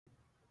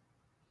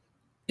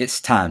It's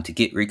time to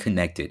get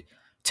reconnected.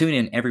 Tune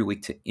in every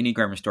week to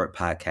Enneagram Restored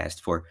podcast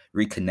for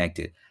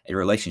Reconnected, a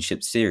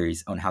relationship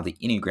series on how the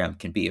Enneagram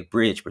can be a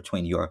bridge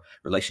between your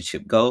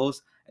relationship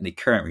goals and the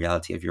current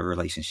reality of your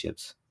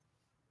relationships.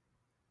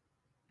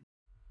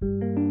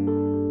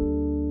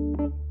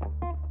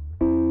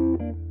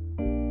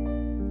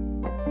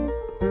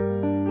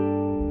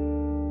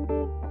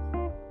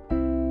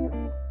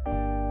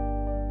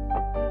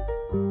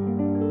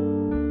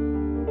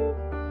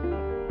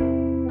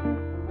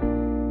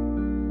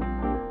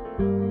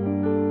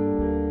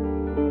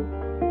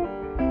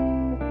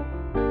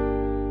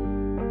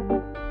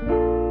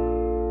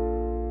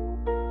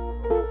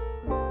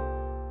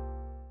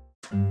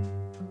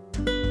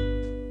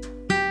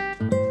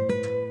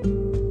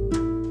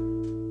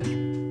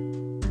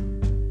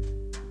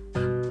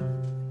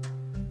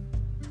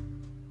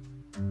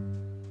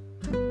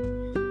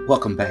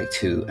 Welcome back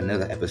to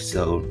another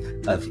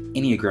episode of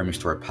Enneagram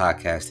Restored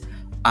podcast.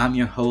 I'm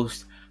your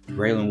host,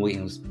 Braylon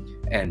Williams,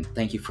 and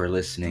thank you for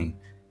listening.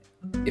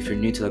 If you're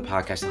new to the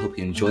podcast, I hope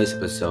you enjoy this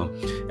episode,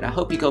 and I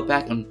hope you go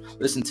back and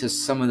listen to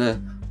some of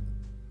the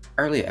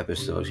earlier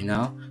episodes,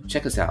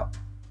 check us out.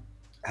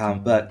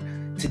 But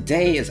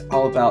today is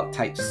all about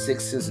type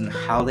 6s and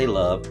how they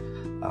love,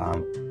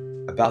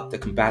 about the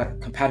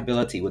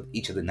compatibility with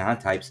each of the 9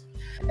 types,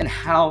 and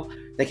how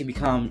they can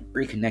become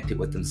reconnected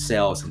with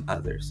themselves and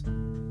others.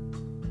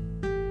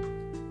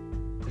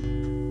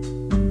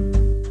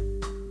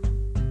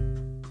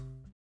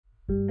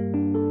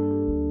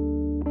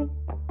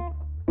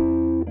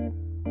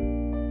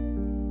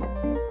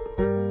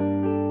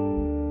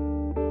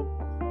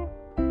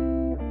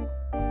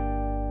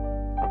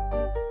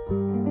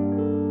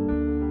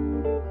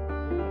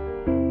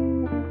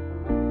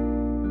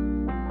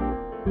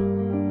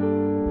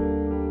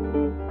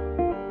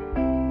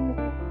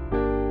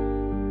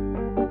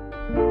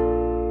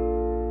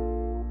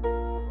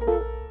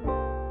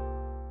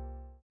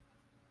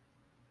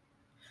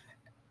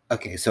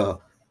 Okay,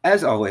 so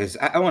as always,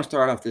 I want to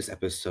start off this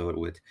episode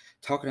with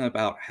talking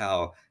about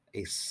how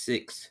a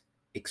 6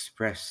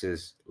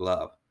 expresses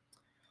love.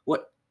 I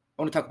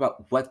want to talk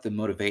about what the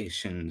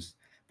motivations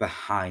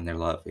behind their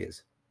love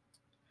is.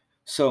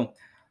 So,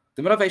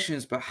 the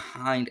motivations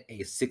behind a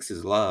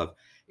 6's love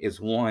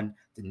is 1,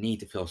 the need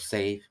to feel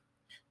safe;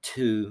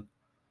 2,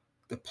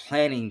 the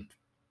planning,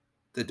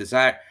 the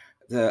desire,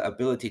 the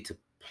ability to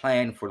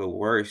plan for the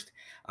worst,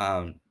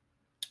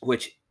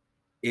 which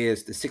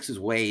is the 6's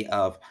way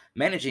of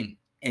managing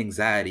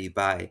anxiety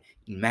by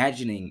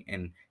imagining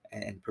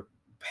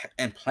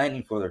and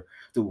planning for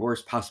the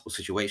worst possible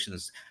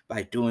situations.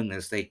 By doing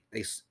this, they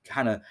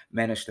kind of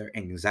manage their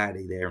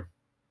anxiety there.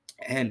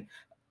 And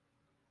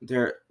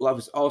their love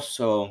is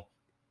also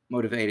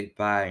motivated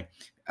by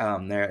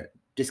their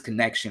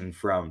disconnection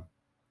from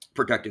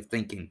productive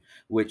thinking,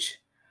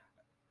 which,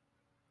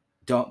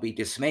 don't be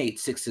dismayed,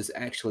 6s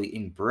actually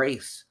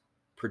embrace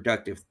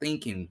productive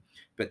thinking,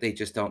 but they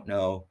just don't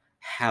know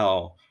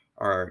how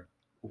or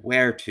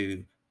where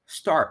to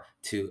start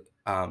to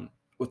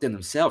within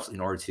themselves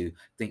in order to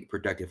think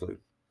productively.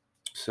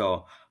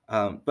 So,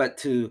 but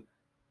to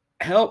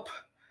help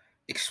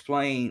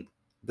explain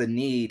the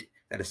need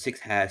that a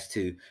 6 has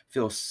to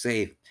feel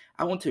safe,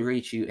 I want to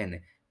read you an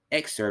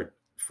excerpt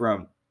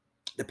from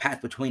The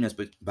Path Between Us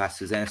by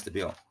Suzanne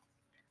Stabile.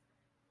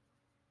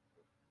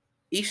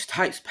 Each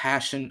type's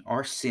passion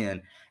or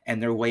sin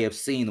and their way of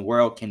seeing the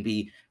world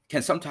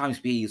can sometimes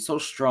be so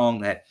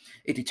strong that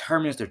it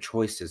determines their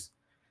choices.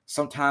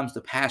 Sometimes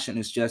the passion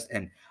is just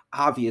an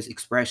obvious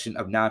expression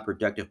of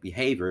non-productive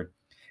behavior.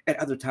 At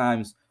other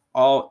times,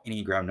 all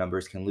Enneagram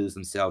numbers can lose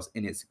themselves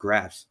in its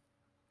grasp.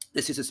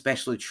 This is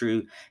especially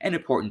true and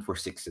important for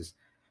 6s.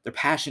 Their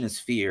passion is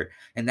fear,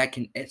 and that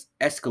can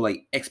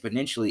escalate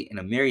exponentially in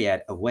a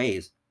myriad of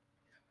ways.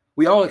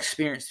 We all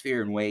experience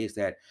fear in ways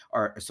that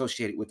are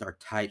associated with our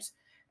types.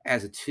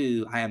 As a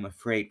 2, I am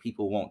afraid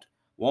people won't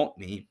want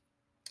me.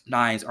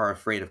 9s are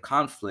afraid of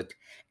conflict.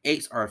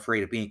 8s are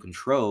afraid of being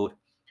controlled.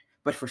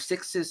 But for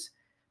 6s,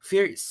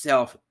 fear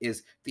itself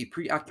is the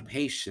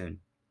preoccupation,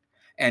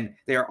 and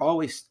they are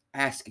always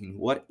asking,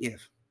 what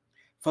if?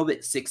 Phobic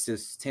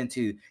 6s tend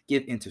to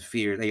give into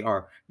fear. They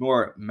are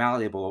more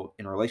malleable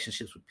in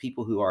relationships with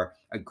people who are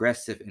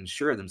aggressive and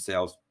sure of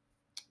themselves.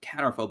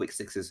 Counterphobic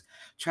 6s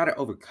try to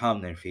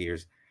overcome their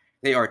fears.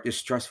 They are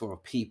distrustful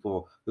of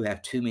people who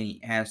have too many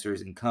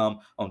answers and come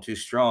on too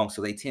strong,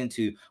 so they tend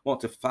to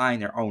want to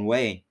find their own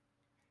way.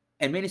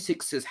 And many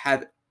 6s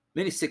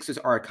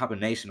are a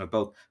combination of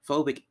both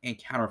phobic and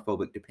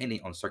counterphobic depending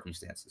on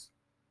circumstances.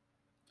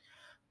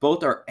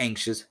 Both are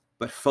anxious,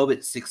 but phobic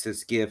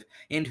 6s give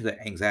into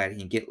their anxiety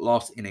and get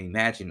lost in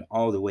imagining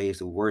all the ways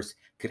the worst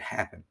could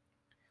happen,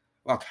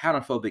 while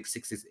counterphobic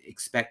 6s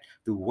expect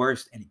the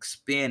worst and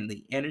expend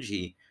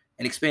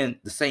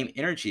the same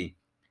energy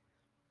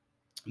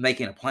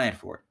making a plan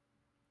for it.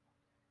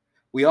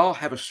 We all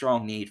have a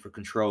strong need for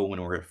control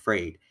when we're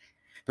afraid,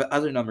 but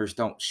other numbers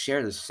don't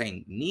share the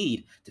same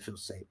need to feel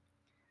safe.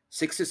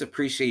 6s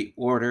appreciate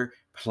order,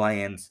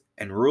 plans,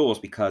 and rules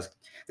because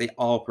they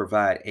all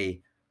provide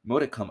a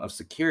modicum of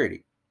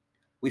security.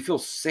 We feel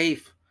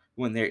safe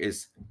when there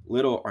is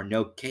little or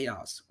no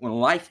chaos, when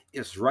life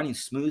is running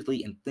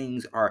smoothly and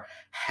things are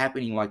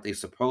happening like they're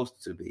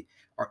supposed to be,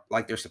 or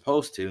like they're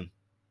supposed to.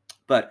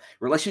 But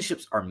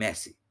relationships are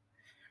messy.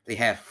 They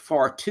have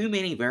far too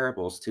many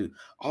variables to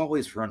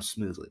always run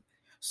smoothly.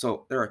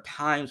 So there are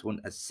times when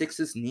a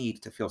six's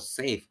need to feel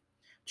safe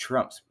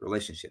trumps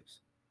relationships.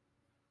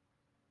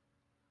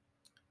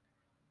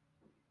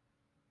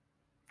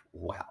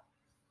 Wow.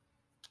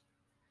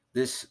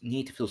 This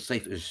need to feel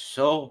safe is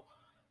so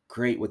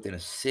great within a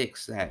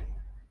six that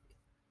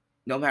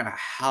no matter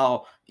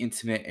how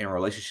intimate in a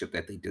relationship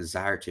that they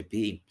desire to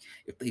be,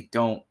 if they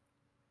don't,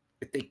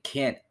 if they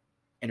can't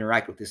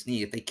interact with this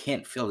need, if they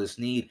can't feel this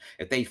need,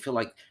 if they feel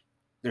like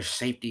their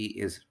safety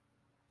is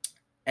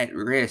at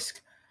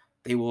risk,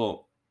 they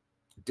will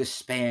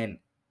disband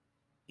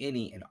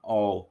any and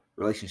all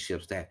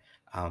relationships that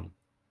um,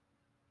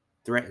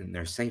 threaten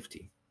their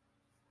safety.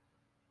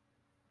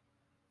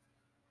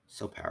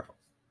 So powerful.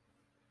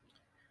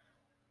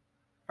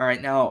 All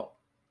right, now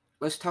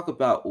let's talk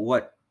about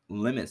what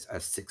limits a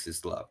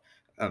six's love.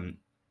 Um,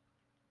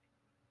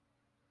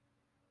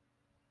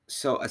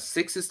 so a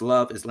six's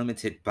love is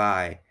limited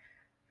by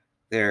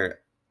their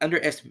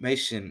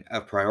underestimation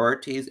of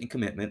priorities and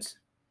commitments.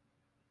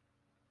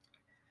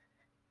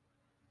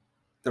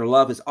 Their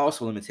love is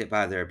also limited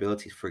by their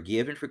ability to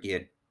forgive and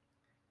forget.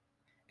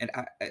 And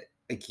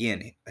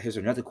again, here's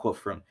another quote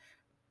from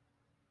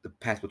The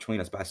Path Between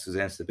Us by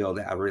Suzanne Stabile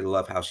that I really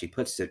love how she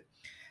puts it.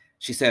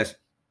 She says,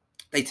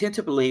 they tend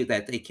to believe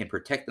that they can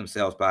protect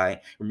themselves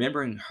by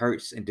remembering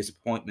hurts and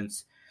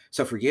disappointments.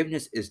 So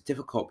forgiveness is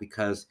difficult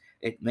because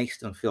it makes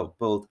them feel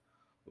both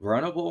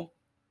vulnerable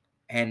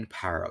and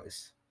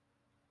powerless.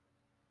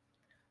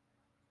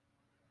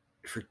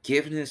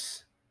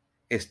 Forgiveness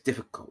is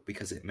difficult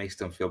because it makes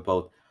them feel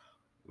both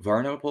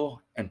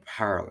vulnerable and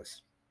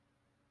powerless.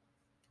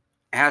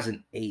 As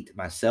an eight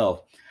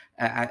myself,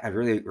 I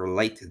really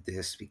relate to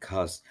this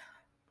because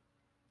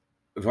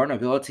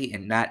vulnerability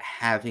and not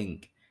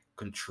having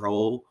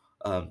control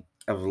of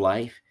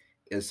life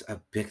is a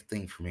big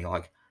thing for me.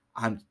 Like,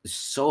 I'm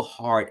so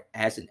hard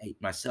as an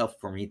eight myself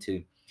for me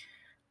to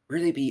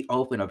really be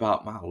open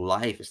about my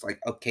life. It's like,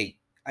 okay,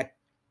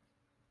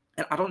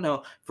 and I don't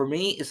know. For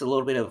me, it's a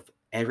little bit of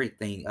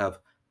everything of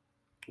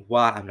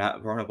why I'm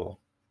not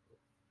vulnerable.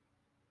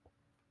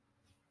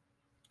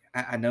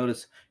 I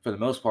notice for the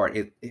most part,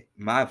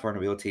 my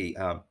vulnerability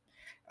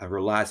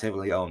relies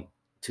heavily on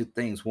two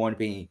things. One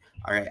being,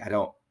 all right, I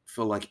don't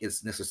feel like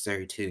it's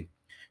necessary to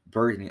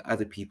burden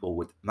other people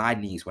with my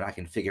needs when I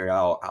can figure it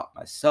all out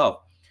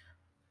myself.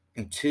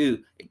 And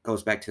two, it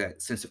goes back to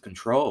that sense of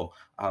control.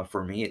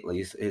 For me, at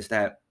least, is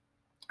that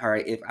all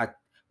right? If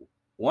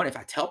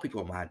I tell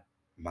people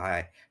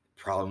my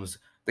problems,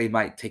 they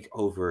might take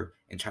over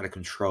and try to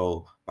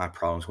control my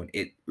problems when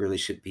it really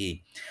should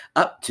be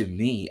up to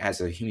me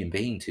as a human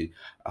being to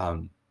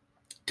um,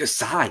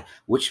 decide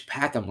which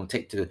path I'm going to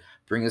take to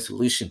bring a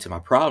solution to my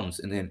problems.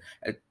 And then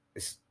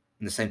it's,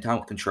 in the same time,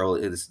 with control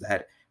is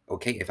that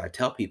okay? If I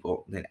tell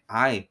people, then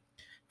I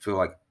feel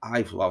like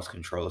I've lost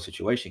control of the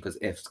situation because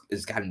if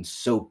it's gotten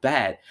so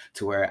bad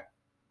to where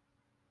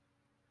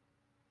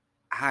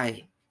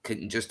I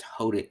couldn't just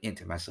hold it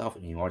into myself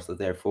anymore. So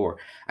therefore,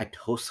 I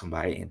told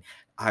somebody, and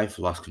I've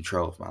lost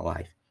control of my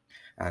life.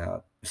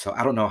 So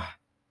I don't know.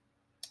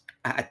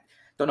 I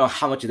don't know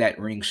how much of that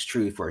rings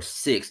true for a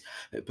six,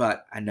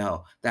 but I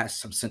know that's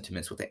some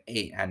sentiments with an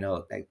eight. I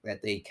know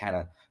that they kind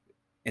of,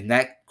 in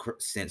that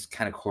sense,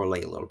 kind of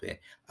correlate a little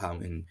bit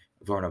in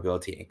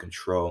vulnerability and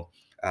control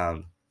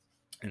um,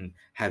 and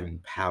having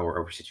power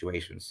over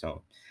situations.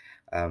 So,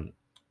 um,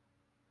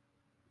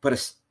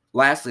 but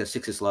lastly, a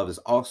six's love is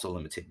also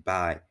limited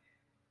by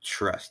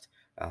trust.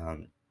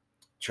 Um,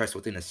 Trust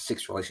within a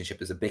six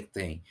relationship is a big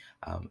thing.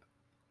 Um,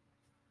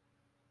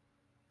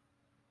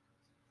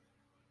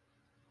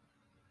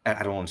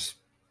 I don't want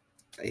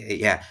to,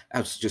 yeah,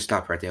 I'll just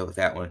stop right there with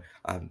that one.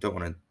 Don't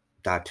want to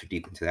dive too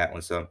deep into that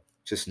one. So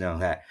just know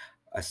that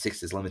a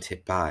six is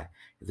limited by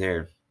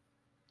their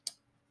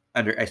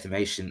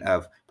underestimation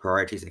of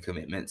priorities and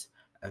commitments,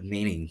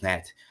 meaning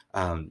that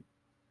um,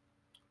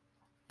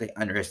 they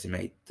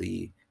underestimate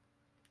the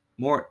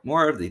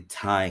more of the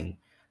time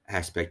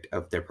aspect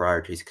of their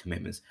priorities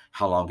commitments,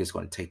 how long it's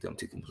going to take them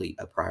to complete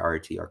a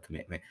priority or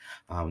commitment.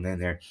 Then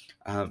they're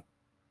um,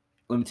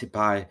 limited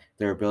by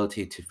their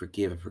ability to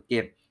forgive and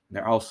forget. And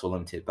they're also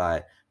limited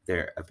by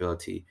their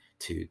ability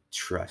to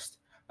trust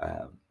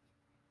um,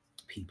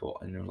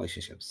 people in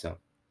relationships. So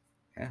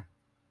yeah,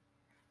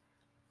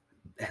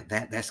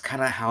 that's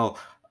kind of how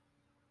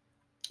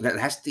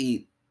that's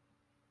the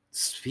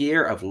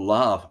sphere of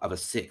love of a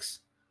six.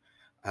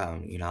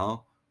 You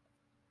know,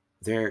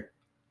 they're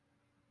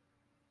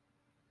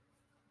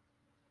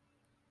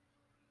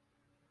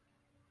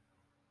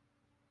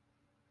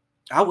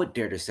I would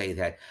dare to say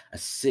that a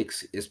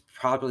six is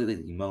probably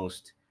the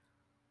most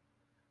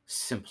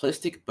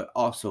simplistic but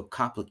also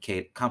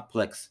complicated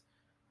complex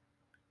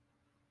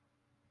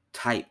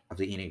type of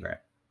the enneagram.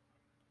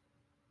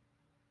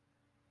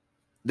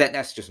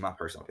 That's just my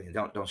personal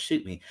opinion. Don't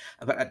shoot me.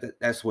 But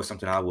that's what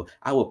something I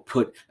will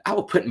put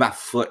my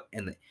foot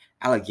in the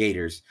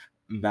alligator's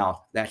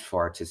mouth that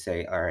far to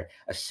say, all right,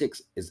 a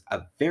six is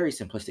a very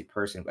simplistic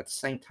person, but at the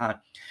same time,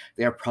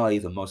 they are probably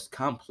the most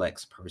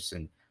complex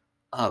person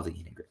of the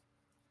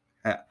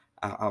Enneagram.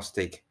 I'll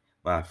stick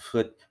my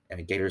foot in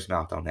a gator's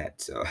mouth on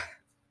that. So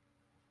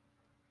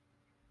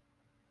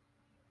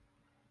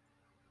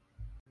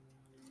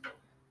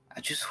I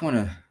just want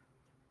to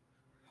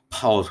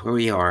pause where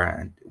we are,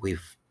 and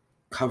we've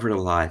covered a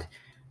lot.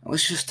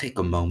 Let's just take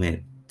a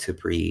moment to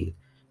breathe.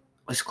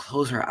 Let's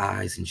close our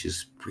eyes and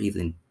just breathe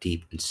in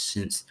deep and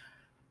sense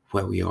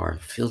where we are.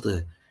 Feel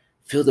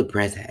the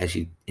breath as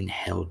you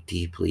inhale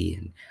deeply,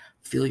 and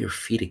feel your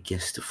feet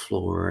against the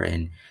floor,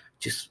 and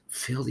just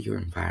feel your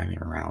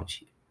environment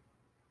around you.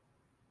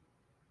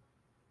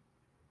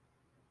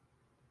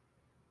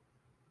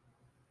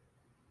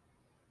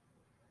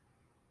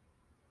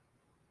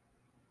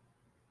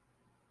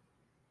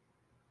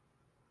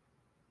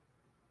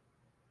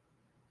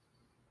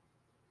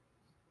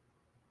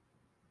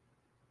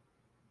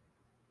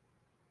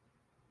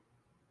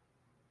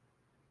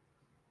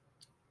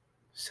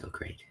 So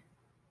great.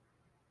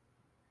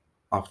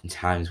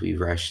 Oftentimes we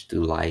rush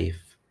through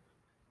life,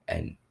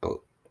 and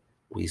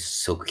we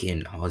soak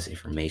in all this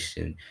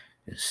information.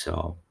 And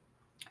so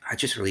I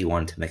just really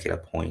wanted to make it a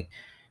point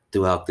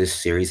throughout this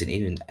series, and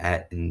even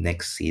at the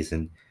next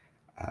season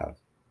uh,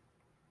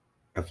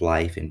 of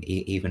life, and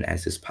even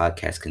as this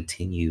podcast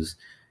continues,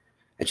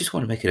 I just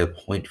want to make it a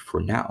point for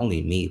not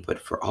only me, but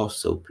for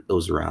also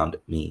those around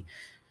me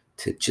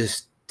to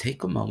just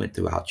take a moment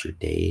throughout your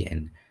day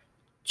and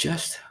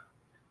just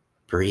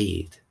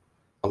breathe.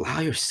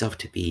 Allow yourself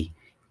to be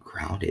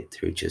grounded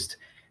through just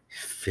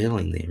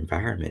feeling the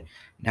environment.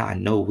 Now, I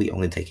know we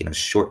only taking a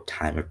short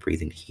time of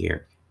breathing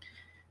here,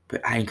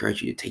 but I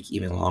encourage you to take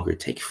even longer.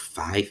 Take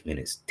 5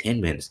 minutes, 10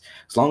 minutes,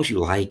 as long as you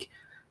like,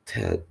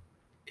 to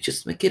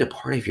just make it a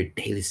part of your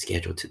daily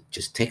schedule to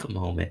just take a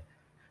moment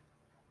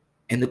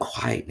in the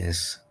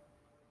quietness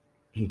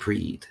and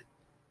breathe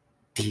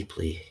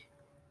deeply.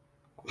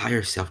 Allow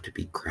yourself to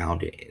be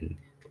grounded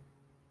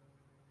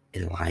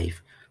in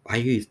life.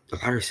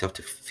 Allow yourself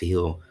to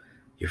feel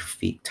your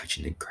feet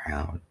touching the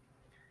ground,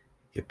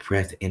 your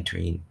breath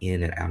entering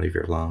in and out of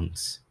your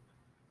lungs.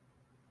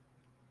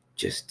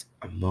 Just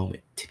a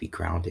moment to be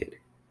grounded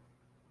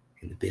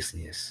in the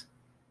business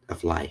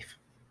of life.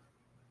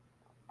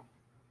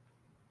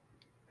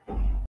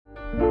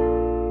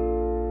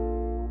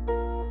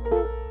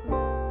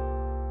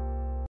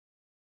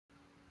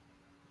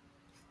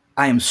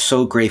 I am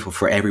so grateful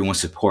for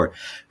everyone's support.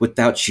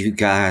 Without you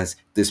guys,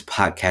 this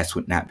podcast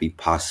would not be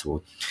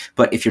possible.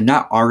 But if you're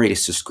not already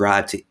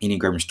subscribed to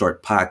Enneagram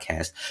Restored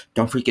Podcast,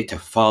 don't forget to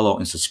follow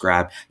and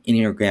subscribe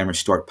Enneagram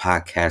Restored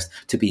Podcast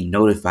to be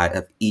notified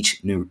of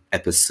each new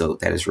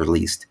episode that is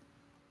released.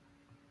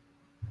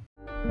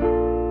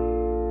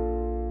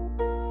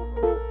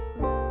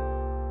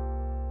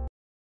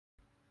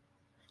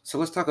 So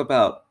let's talk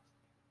about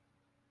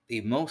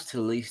the most to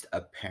least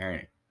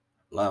apparent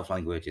love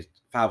languages,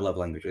 5 love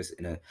languages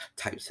in a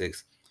type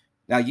 6.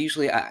 Now,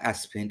 usually I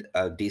spend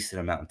a decent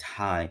amount of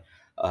time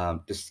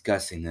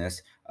discussing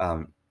this.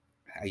 I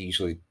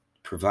usually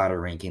provide a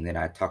ranking, then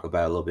I talk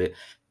about it a little bit,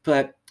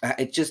 but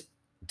it just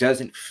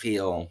doesn't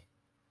feel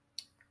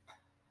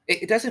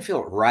it doesn't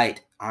feel right,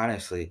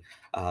 honestly.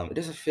 It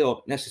doesn't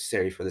feel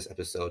necessary for this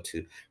episode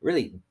to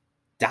really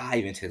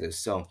dive into this.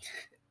 So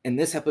in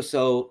this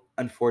episode,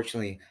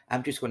 unfortunately,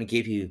 I'm just going to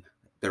give you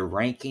the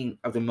ranking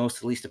of the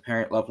most least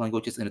apparent love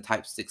languages in the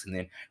type 6, and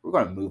then we're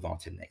going to move on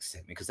to the next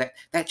segment because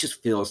that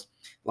just feels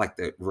like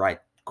the right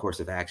course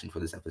of action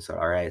for this episode.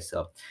 All right,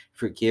 so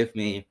forgive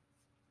me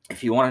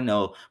if you want to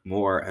know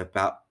more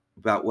about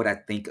what I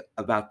think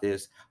about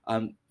this.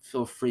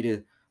 Feel free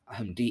to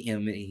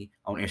DM me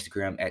on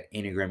Instagram at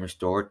Enneagram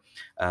Restored,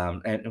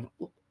 and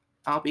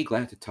I'll be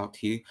glad to talk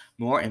to you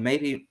more, and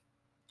maybe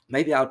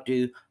I'll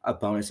do a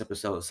bonus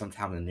episode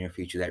sometime in the near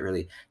future that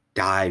really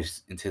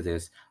dives into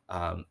this,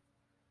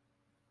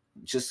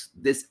 just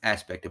this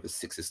aspect of a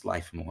six's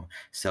life more.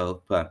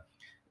 So, but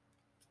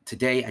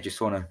today I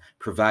just want to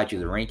provide you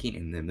the ranking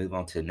and then move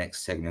on to the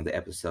next segment of the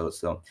episode.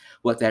 So,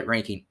 what that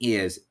ranking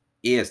is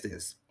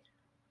this: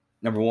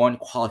 number one,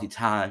 quality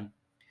time;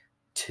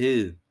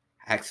 two,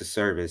 acts of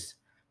service;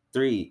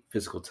 three,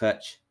 physical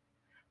touch;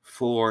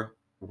 four,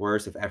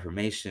 words of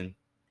affirmation;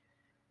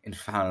 and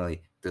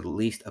finally, the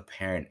least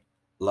apparent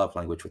love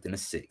language within a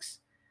six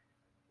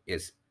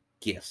is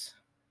gifts.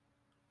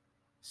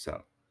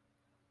 So,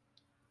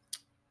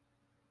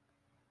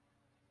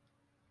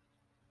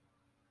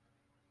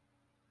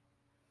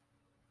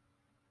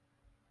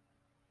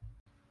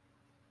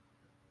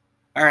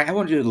 all right, I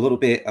want to do a little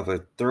bit of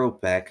a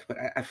throwback, but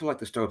I feel like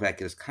this throwback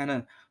is kind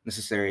of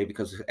necessary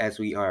because as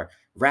we are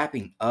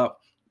wrapping up,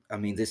 I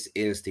mean, this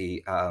is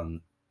the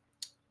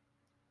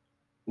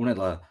one of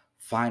the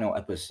final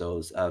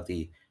episodes of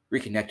the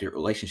Reconnected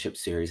Relationship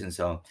series, and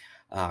so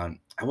I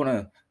want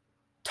to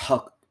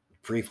talk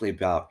briefly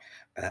about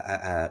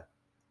a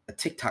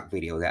TikTok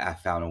video that I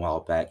found a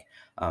while back.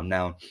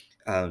 Now,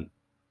 um,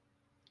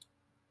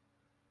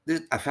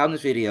 I found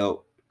this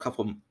video a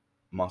couple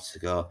months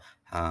ago,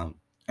 and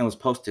was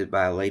posted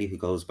by a lady who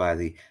goes by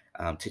the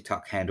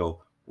TikTok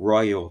handle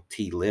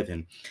Royalty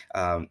Living,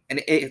 and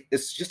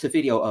it's just a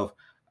video of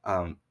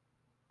um,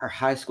 our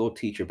high school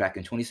teacher back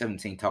in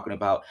 2017 talking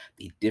about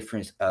the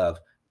difference of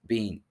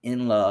being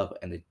in love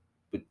and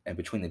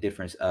between the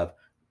difference of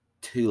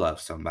to love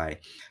somebody.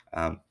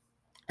 Um,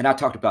 and I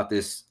talked about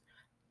this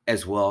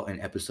as well in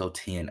episode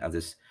 10 of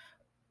this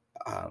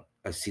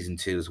of season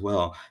 2 as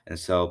well. And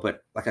so,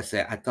 but like I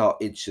said, I thought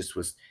it just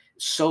was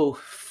so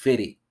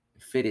fitted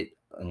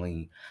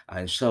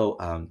and so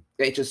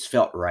it just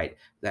felt right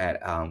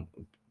that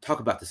talk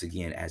about this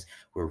again as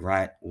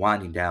we're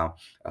winding down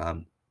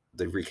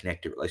the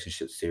Reconnected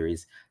Relationship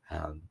series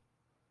um,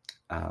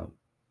 um,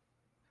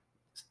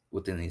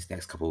 within these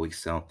next couple of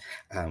weeks. So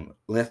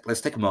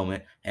let's take a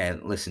moment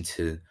and listen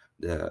to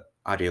the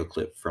audio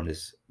clip from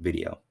this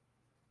video.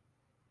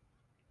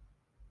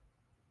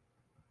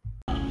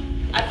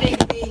 I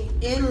think being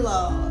in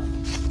love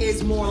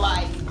is more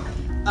like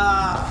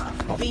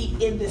be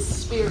in the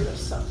spirit of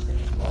something.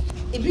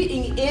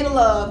 Being in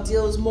love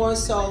deals more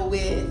so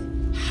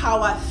with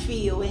how I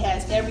feel. It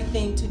has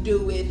everything to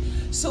do with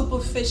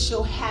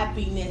superficial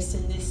happiness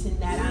and this and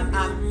that.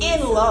 I'm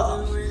in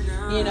love.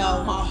 You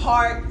know, my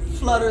heart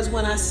flutters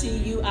when I see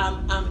you.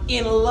 I'm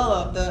in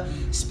love. The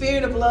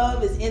spirit of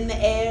love is in the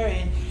air,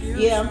 and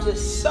yeah, I'm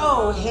just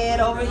so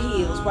head over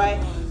heels,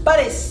 right? But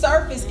its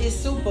surface is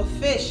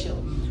superficial.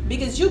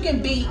 Because you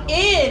can be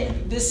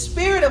in the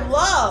spirit of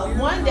love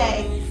one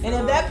day, and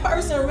if that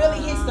person really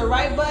hits the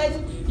right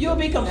button, you'll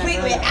be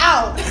completely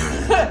out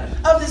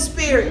of the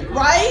spirit,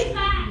 right?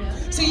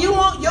 So your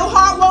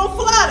heart won't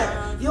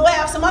flutter. You'll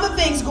have some other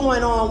things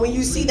going on when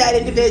you see that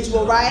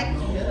individual, right?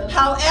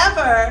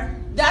 However,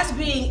 that's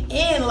being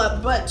in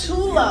love, but to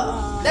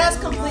love, that's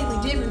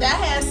completely different.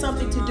 That has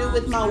something to do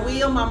with my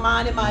will, my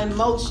mind, and my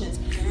emotions.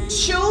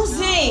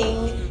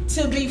 Choosing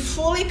to be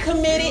fully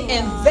committed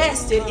and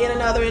vested in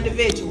another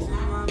individual.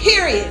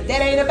 Period.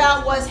 That ain't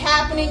about what's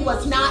happening,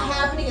 what's not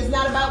happening. It's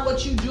not about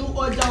what you do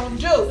or don't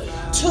do.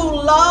 To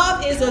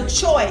love is a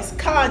choice,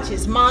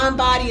 conscious, mind,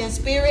 body, and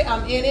spirit.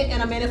 I'm in it,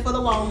 and I'm in it for the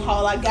long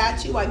haul. I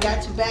got you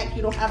back.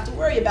 You don't have to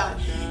worry about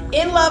it.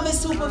 In love is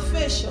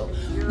superficial.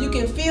 You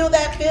can feel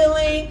that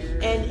feeling,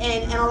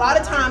 and a lot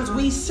of times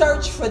we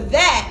search for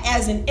that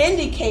as an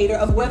indicator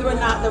of whether or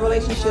not the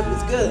relationship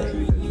is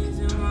good.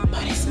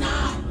 But it's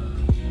not.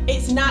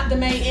 It's not the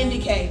main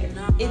indicator.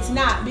 It's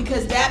not,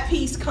 because that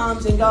piece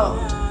comes and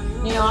goes.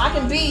 You know, I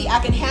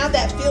can have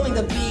that feeling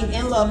of being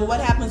in love, but what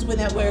happens when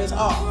that wears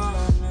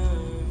off?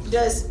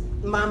 Does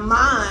my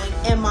mind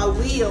and my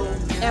will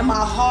and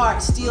my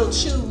heart still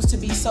choose to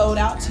be sold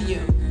out to you,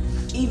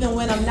 even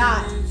when I'm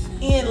not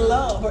in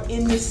love or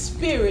in the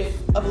spirit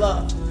of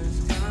love?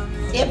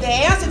 If the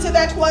answer to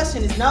that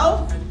question is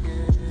no,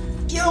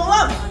 you don't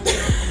love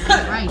it.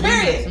 Right.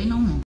 Period. Say no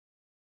more.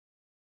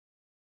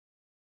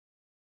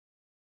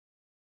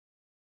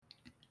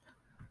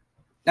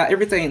 Now,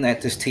 everything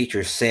that this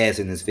teacher says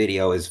in this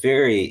video is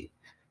very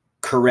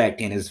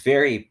correct and is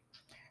very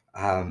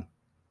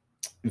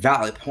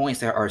valid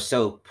points that are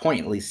so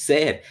pointedly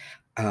said.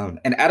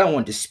 And I don't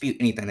want to dispute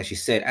anything that she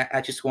said.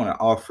 I just want to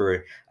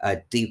offer a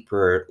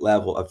deeper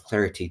level of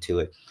clarity to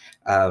it.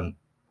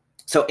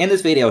 So in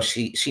this video,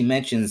 she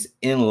mentions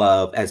in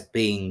love as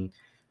being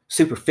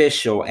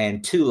superficial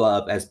and to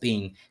love as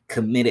being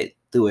committed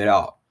through it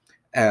all.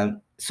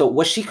 So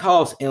what she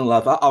calls in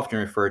love, I often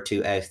refer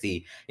to as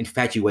the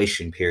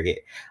infatuation period.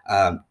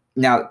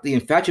 Now, the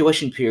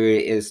infatuation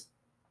period is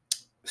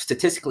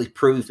statistically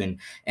proven,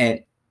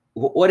 and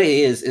what it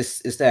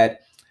is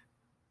that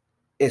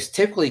it's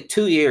typically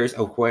 2 years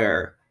of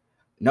where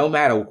no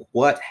matter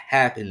what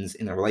happens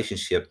in the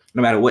relationship,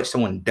 no matter what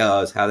someone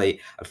does, how they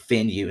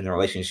offend you in the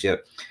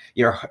relationship,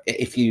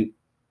 if you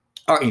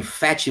are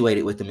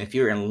infatuated with them, if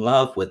you're in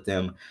love with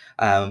them,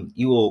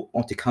 you will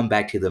want to come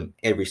back to them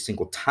every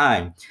single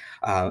time.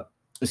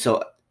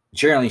 So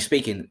generally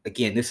speaking,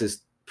 again, this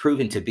is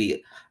proven to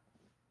be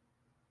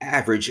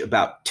average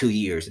about 2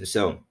 years. And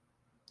so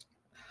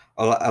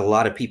a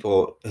lot of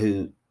people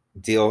who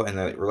deal in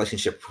the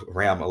relationship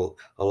realm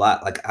a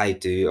lot like I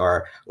do,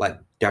 or like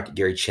Dr.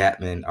 Gary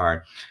Chapman,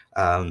 or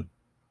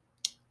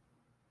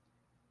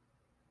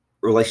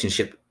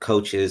relationship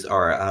coaches,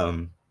 or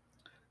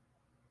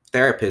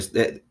therapists,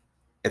 that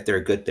if they're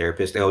a good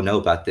therapist, they'll know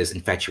about this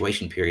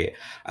infatuation period,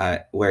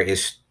 where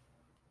it's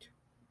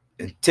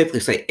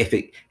typically say if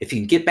you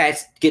can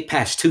get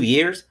past 2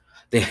 years,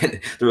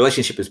 then the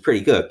relationship is pretty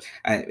good.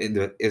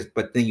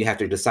 But then you have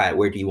to decide,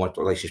 where do you want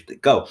the relationship to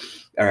go?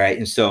 All right.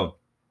 And so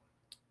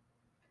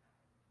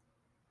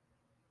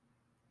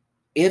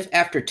if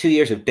after 2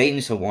 years of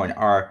dating someone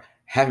or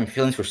having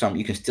feelings for someone,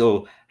 you can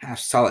still have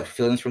solid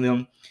feelings for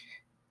them,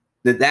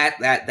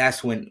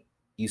 that's when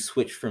you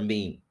switch from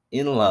being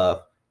in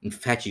love,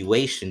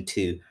 infatuation,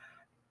 to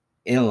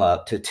in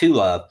love, to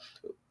love,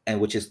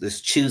 and which is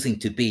this choosing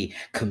to be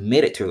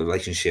committed to the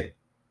relationship.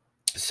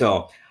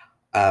 So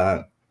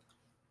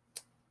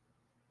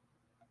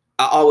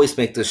I always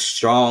make this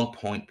strong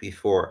point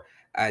before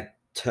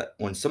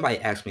when somebody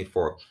asks me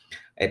for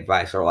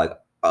advice, or like,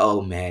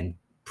 oh man,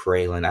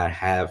 Braylon, I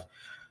have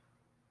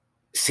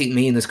see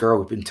me and this girl,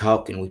 we've been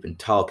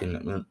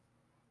talking.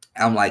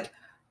 I'm like,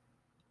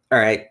 all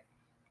right,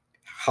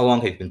 how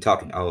long have you been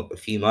talking? Oh, a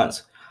few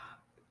months.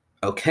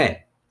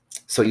 Okay.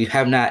 So you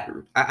have not,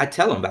 I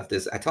tell them about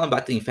this. I tell them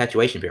about the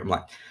infatuation period. I'm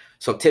like,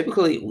 so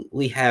typically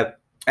we have,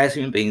 as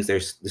human beings,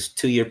 there's this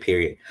 2-year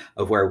period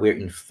of where we're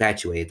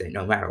infatuated that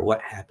no matter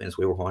what happens,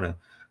 we want to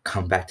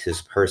come back to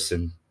this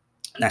person.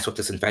 And that's what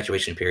this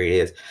infatuation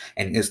period is.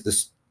 And it's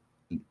this,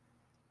 and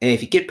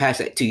if you get past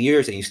that 2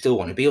 years and you still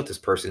want to be with this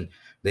person,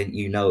 then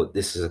you know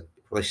this is a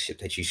relationship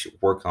that you should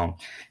work on.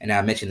 And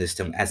I mentioned this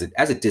to them as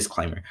a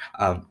disclaimer.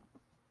 And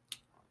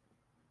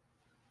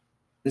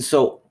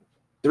so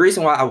the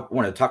reason why I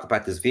want to talk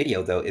about this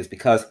video, though, is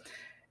because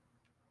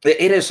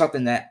it is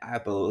something that I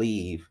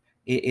believe,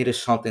 it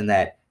is something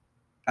that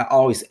I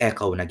always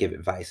echo when I give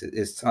advice.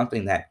 It's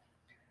something that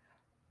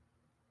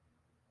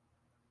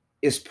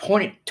is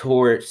pointed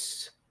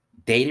towards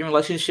dating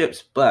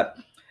relationships, but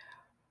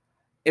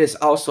it is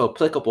also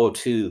applicable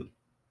to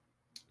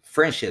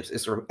friendships.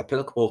 It's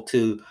applicable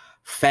to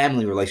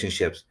family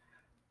relationships.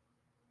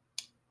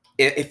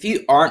 If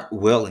you aren't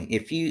willing,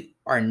 if you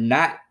are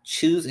not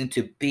choosing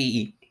to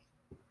be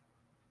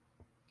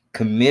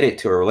committed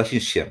to a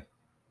relationship,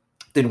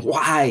 then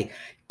why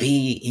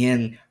be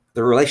in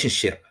the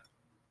relationship?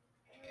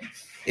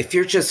 If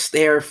you're just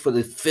there for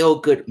the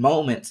feel-good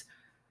moments,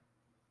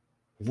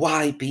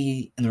 why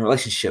be in a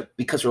relationship?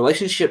 Because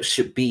relationships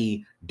should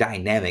be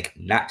dynamic,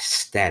 not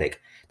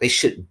static. They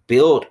should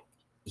build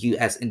you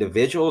as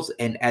individuals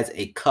and as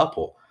a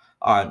couple.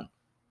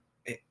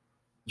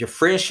 Your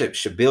friendship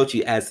should build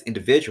you as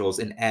individuals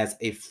and as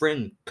a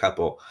friend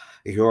couple.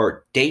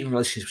 Your dating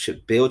relationship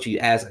should build you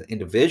as an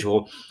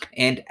individual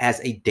and as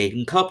a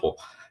dating couple.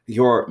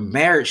 Your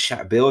marriage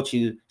should build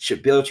you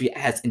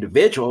as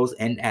individuals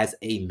and as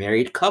a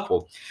married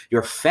couple.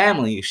 Your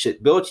family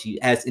should build you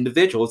as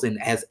individuals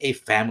and as a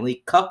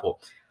family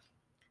couple.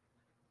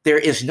 There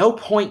is no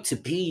point to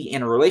be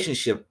in a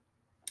relationship,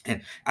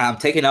 and I'm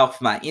taking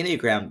off my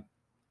Enneagram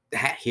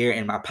hat here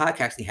and my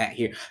podcasting hat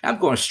here. I'm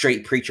going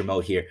straight preacher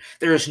mode here.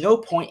 There is no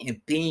point in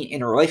being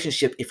in a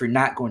relationship if you're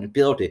not going to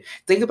build it.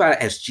 Think about it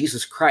as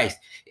Jesus Christ.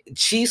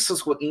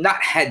 Jesus would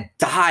not have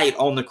died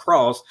on the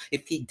cross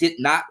if he did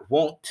not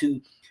want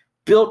to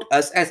build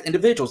us as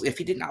individuals, if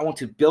he did not want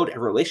to build a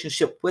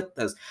relationship with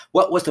us.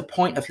 What was the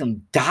point of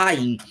him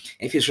dying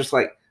if he's just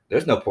like,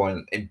 there's no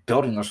point in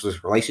building us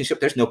this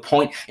relationship. There's no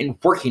point in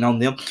working on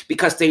them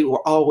because they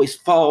will always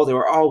fall. They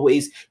will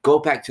always go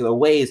back to their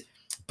ways.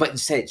 But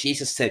instead,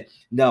 Jesus said,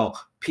 no,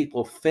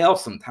 people fail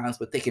sometimes,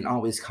 but they can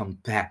always come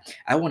back.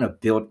 I want to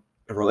build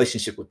a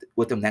relationship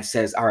with them that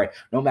says, all right,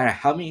 no matter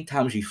how many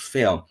times you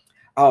fail,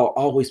 I'll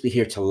always be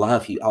here to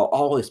love you. I'll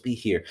always be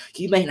here.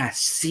 You may not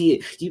see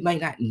it. You may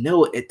not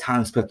know it at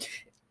times, but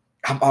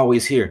I'm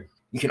always here.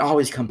 You can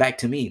always come back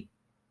to me.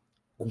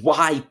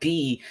 Why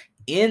be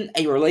in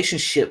a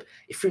relationship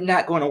if you're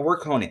not going to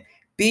work on it?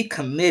 Be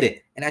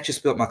committed. And I just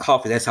spilled my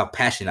coffee. That's how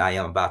passionate I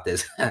am about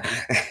this.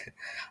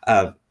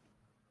 I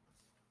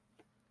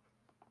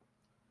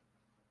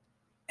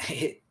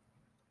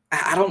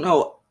don't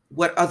know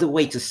what other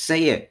way to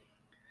say it.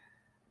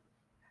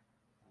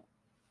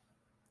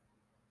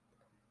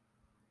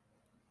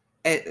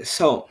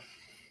 So,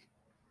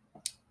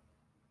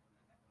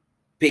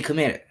 be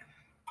committed.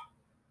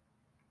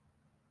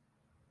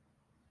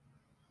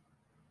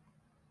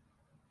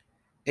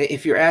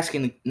 If you're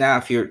asking now,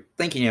 if you're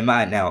thinking in your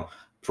mind now,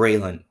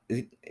 Braylon,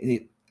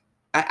 is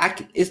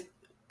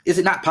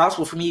it not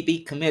possible for me to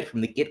be committed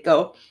from the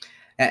get-go?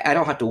 I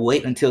don't have to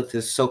wait until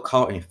this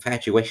so-called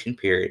infatuation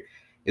period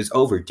is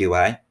over, do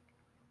I?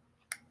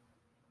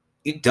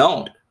 You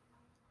don't.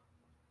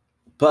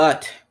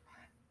 But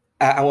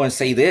I want to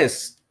say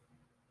this.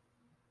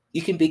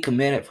 You can be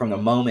committed from the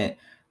moment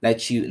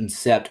that you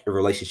accept a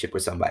relationship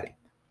with somebody.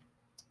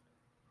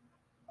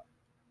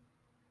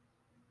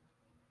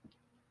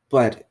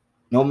 But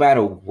no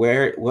matter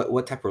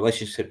what type of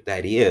relationship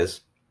that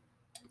is,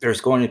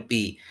 there's going to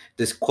be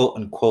this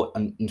quote-unquote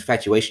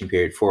infatuation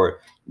period.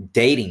 For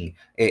dating,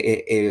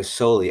 it is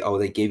solely,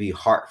 they give you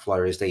heart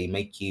flutters, they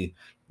make you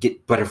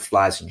get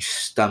butterflies in your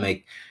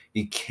stomach,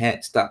 you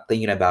can't stop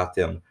thinking about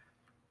them.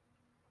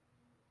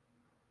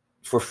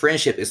 For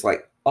friendship, it's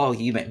like,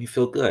 you make me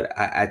feel good.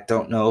 I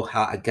don't know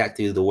how I got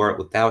through the world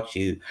without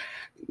you.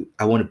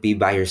 I want to be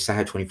by your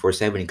side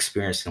 24/7,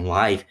 experiencing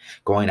life,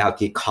 going out,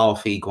 get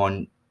coffee,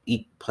 going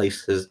eat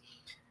places.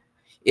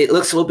 It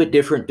looks a little bit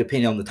different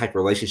depending on the type of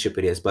relationship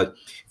it is, but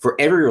for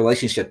every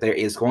relationship, there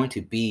is going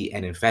to be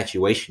an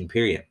infatuation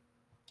period,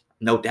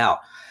 no doubt.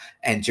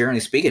 And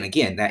generally speaking,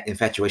 again, that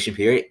infatuation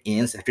period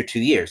ends after 2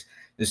 years.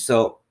 And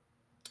so,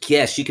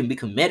 yes, you can be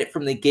committed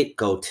from the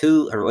get-go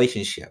to a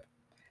relationship,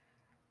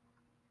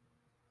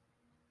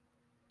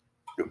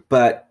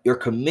 but your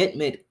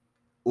commitment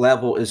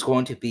level is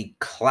going to be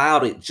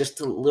clouded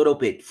just a little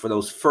bit for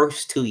those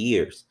first 2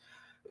 years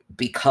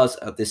because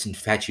of this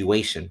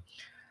infatuation.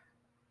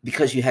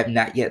 because you have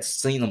not yet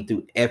seen them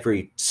through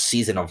every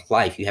season of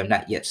life. You have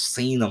not yet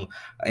seen them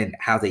and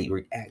how they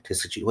react to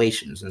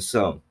situations. And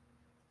so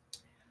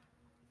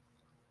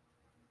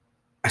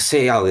I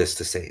say all this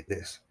to say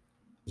this.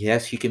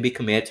 Yes, you can be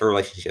committed to a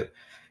relationship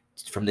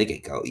from the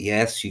get go.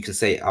 Yes, you can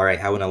say, all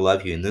right, I want to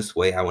love you in this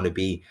way. I want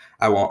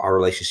our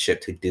relationship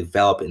to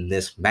develop in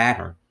this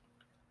manner.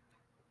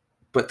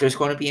 But there's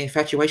going to be an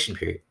infatuation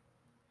period.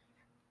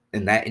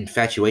 And that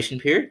infatuation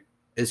period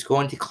is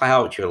going to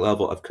cloud your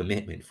level of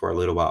commitment for a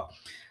little while.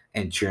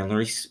 And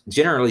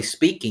generally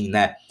speaking,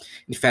 that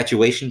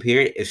infatuation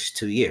period is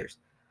 2 years.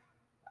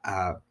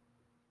 Uh,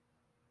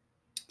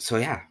 so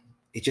yeah,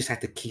 you just have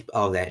to keep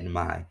all that in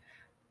mind.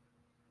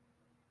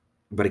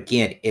 But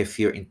again, if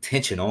you're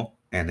intentional,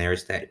 and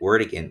there's that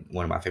word again,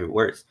 one of my favorite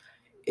words,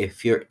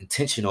 if you're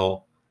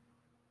intentional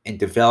in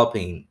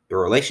developing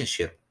your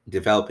relationship,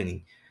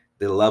 developing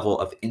the level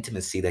of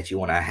intimacy that you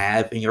want to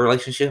have in your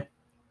relationship,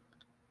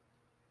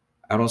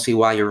 I don't see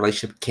why your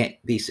relationship can't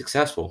be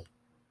successful.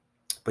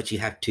 But you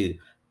have to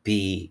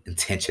be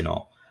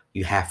intentional.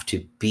 You have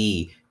to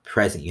be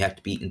present. You have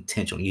to be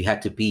intentional. You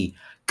have to be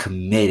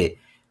committed.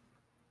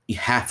 You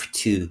have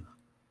to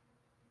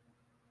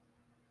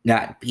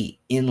not be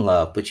in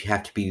love, but you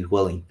have to be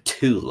willing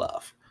to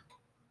love.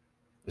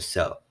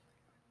 So,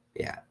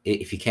 yeah,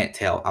 if you can't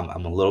tell,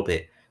 I'm a little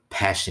bit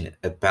passionate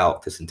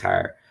about this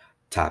entire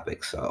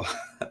topic. So,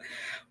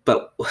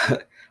 but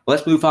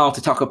let's move on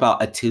to talk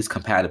about a two's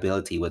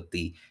compatibility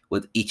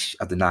with each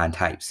of the 9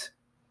 types.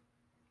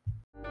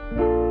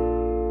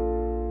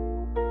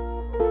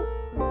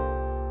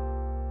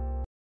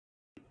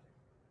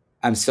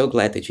 I'm so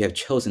glad that you have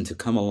chosen to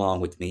come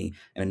along with me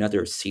in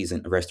another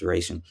season of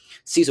restoration.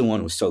 Season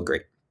 1 was so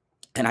great.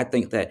 And I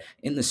think that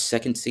in the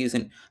second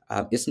season,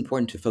 it's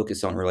important to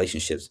focus on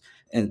relationships.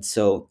 And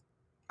so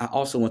I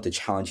also want to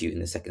challenge you in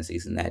the second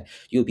season that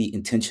you'll be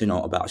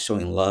intentional about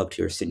showing love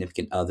to your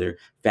significant other,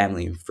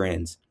 family, and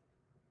friends.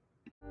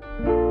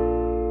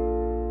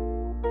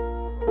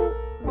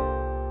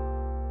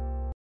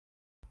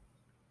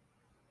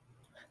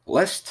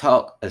 Let's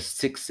talk a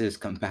six's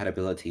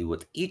compatibility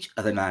with each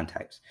of the 9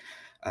 types.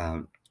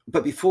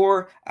 But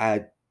before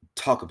I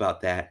talk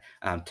about that,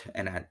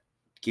 and I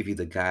give you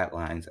the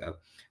guidelines of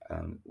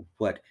um,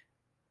 what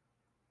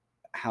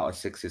how a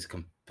 6 is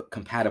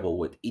compatible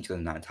with each of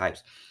the 9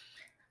 types,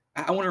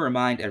 I want to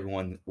remind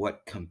everyone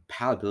what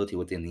compatibility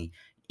within the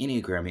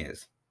Enneagram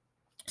is.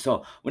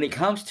 So when it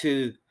comes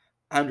to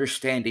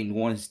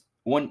understanding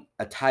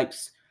a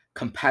type's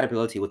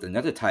compatibility with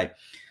another type,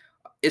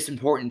 it's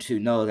important to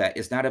know that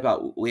it's not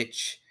about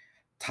which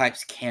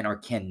types can or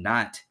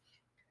cannot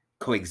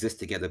coexist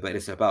together, but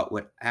it's about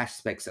what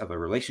aspects of a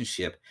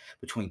relationship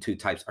between 2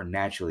 types are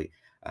naturally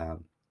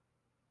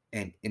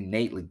and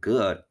innately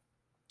good,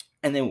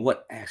 and then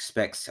what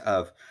aspects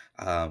of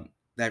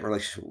that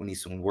relationship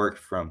needs some work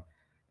from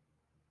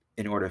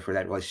in order for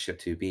that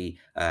relationship to be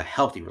a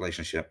healthy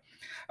relationship.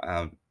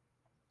 Um,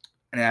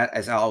 and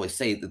as I always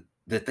say,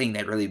 the thing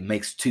that really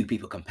makes 2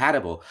 people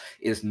compatible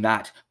is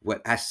not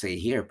what I say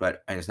here,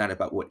 and it's not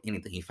about what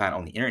anything you find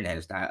on the internet.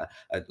 It's not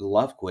a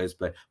love quiz,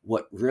 but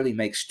what really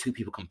makes 2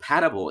 people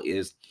compatible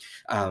is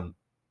um,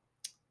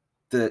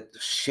 the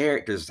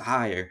shared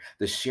desire,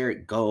 the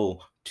shared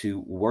goal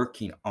to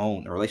working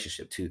on a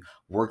relationship, to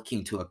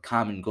working to a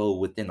common goal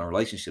within a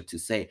relationship, to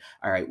say,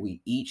 all right, we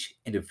each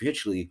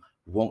individually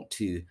want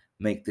to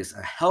make this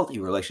a healthy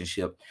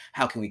relationship.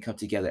 How can we come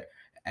together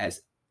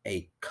as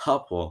a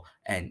couple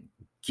and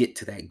get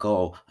to that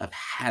goal of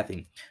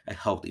having a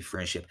healthy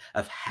friendship,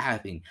 of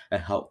having a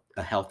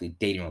healthy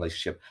dating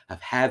relationship,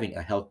 of having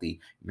a healthy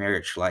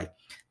marriage life?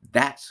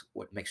 That's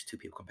what makes 2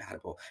 people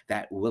compatible.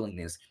 That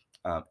willingness,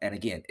 and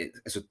again,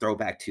 it's a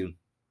throwback to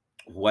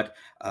what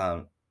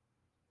the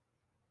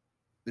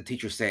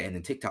teacher said in the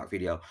TikTok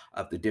video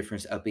of the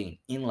difference of being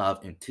in love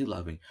and to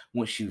loving.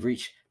 Once you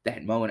reach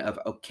that moment of,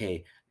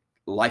 okay,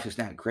 life is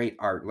not great,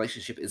 our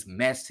relationship is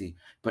messy,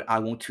 but I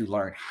want to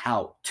learn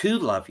how to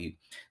love you,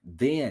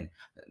 then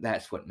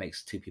that's what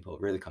makes 2 people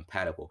really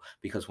compatible.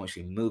 Because once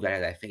you move out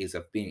of that phase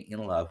of being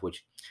in love,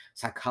 which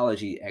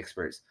psychology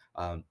experts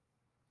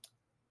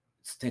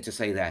tend to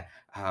say that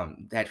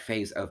that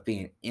phase of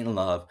being in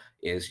love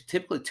is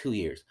typically 2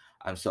 years.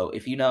 So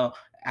if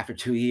after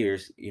 2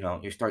 years,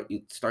 you're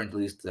starting to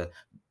lose the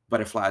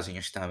butterflies in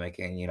your stomach,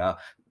 and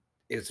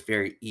it's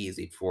very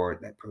easy for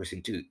that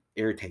person to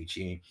irritate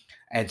you,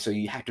 and so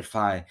you have to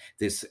find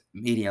this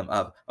medium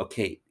of,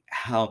 okay,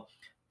 how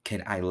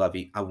can I love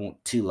you? I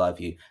want to love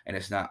you, and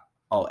it's not,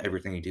 oh,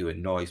 everything you do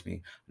annoys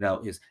me.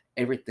 No, it's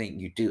everything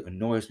you do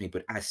annoys me,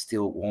 but I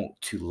still want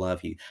to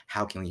love you.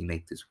 How can we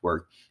make this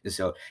work? And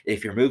so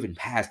if you're moving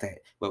past that,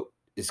 what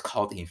is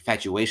called the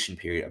infatuation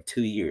period of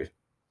 2 years,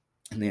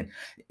 and then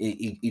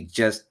you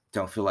just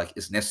don't feel like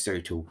it's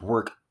necessary to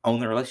work on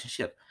the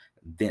relationship,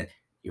 then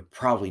you're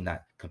probably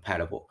not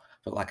compatible.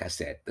 But like I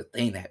said, the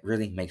thing that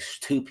really makes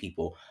 2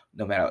 people,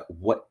 no matter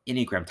what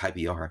Enneagram type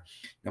you are,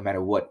 no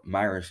matter what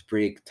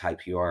Myers-Briggs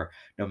type you are,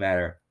 no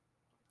matter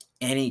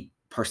any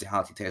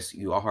personality test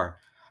you are,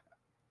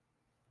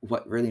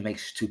 what really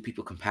makes 2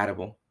 people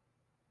compatible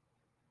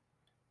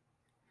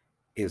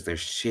is their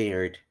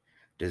shared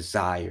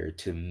desire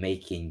to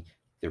making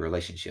the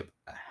relationship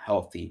a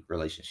healthy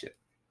relationship.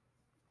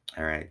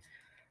 All right.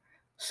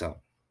 So,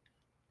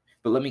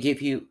 but let me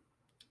give you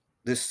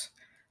this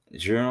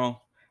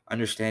general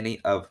understanding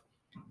of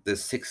the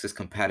six's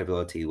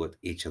compatibility with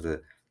each of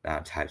the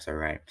nine types. All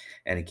right.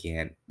 And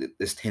again,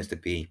 this tends to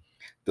be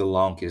the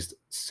longest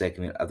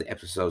segment of the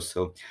episode.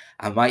 So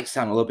I might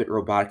sound a little bit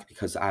robotic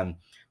because I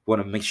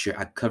want to make sure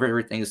I cover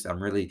everything. So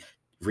I'm really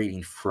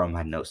reading from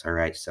my notes. All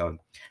right. So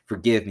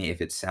forgive me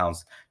if it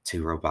sounds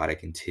too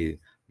robotic and too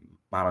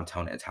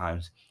monotone at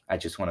times. I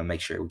just want to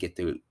make sure we get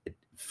through it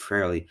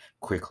fairly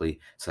quickly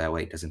so that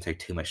way it doesn't take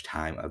too much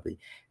time of the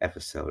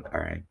episode.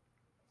 All right.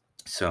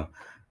 So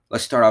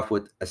let's start off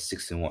with a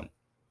 6-1.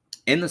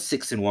 In the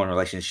 6-1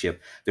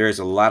 relationship, there is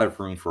a lot of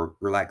room for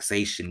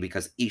relaxation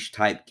because each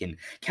type can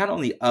count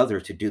on the other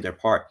to do their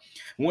part.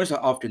 Ones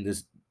are often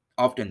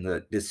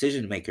the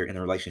decision maker in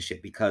the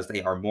relationship because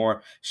they are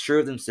more sure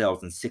of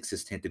themselves than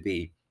sixes tend to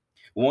be.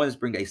 Ones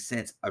bring a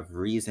sense of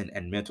reason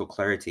and mental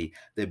clarity,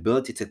 the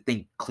ability to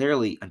think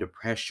clearly under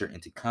pressure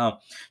and to come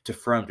to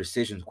firm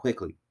decisions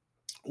quickly.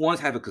 Ones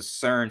have a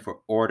concern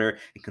for order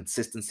and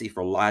consistency,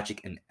 for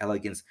logic and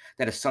elegance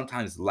that is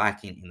sometimes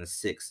lacking in the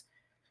six.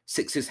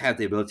 Sixes have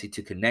the ability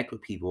to connect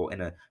with people in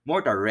a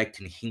more direct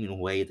and human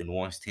way than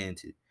ones tend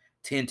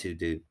to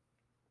do.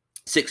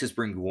 Sixes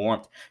bring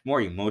warmth,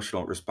 more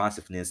emotional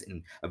responsiveness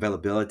and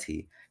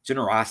availability,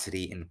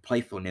 generosity and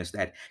playfulness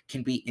that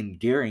can be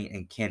endearing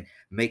and can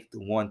make the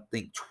one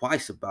think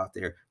twice about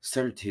their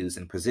certitudes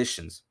and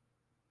positions.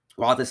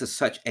 While this is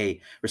such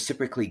a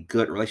reciprocally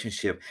good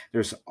relationship,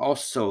 there's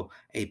also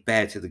a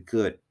bad to the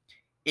good.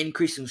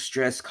 Increasing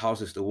stress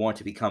causes the one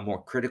to become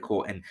more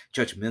critical and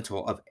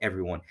judgmental of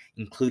everyone,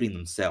 including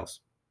themselves.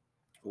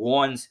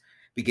 Ones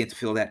begin to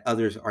feel that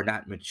others are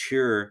not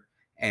mature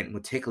and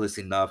meticulous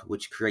enough,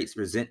 which creates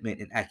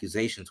resentment and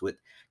accusations with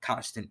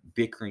constant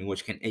bickering,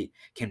 which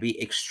can be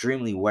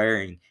extremely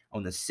wearing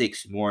on the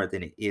six more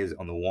than it is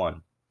on the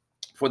one.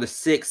 For the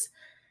six,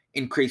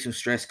 increasing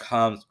stress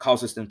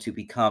causes them to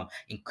become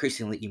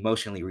increasingly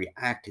emotionally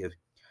reactive,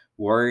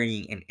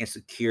 worrying and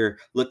insecure,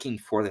 looking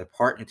for their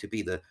partner to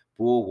be the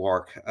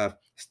bulwark of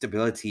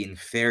stability and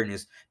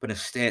fairness, but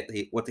instead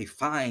what they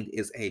find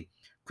is a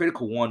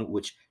critical one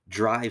which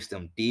drives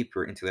them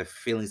deeper into their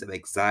feelings of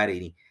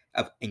anxiety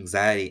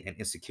and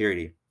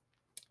insecurity.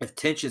 If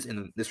tensions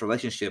in this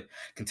relationship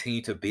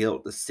continue to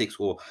build, the six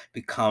will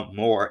become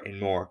more and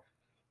more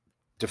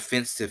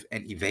defensive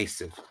and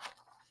evasive.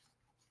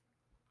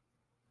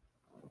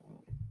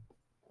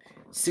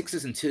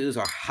 Sixes and twos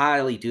are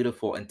highly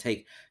dutiful and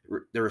take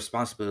their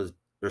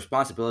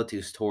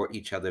responsibilities toward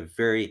each other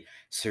very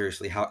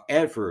seriously.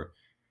 However,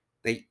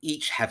 they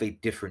each have a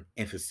different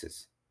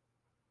emphasis.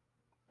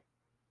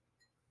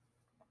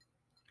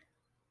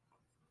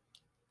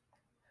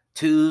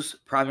 Two's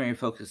primary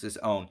focus is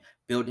on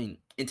building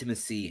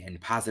intimacy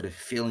and positive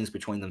feelings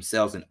between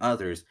themselves and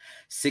others.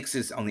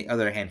 Sixes, on the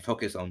other hand,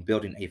 focus on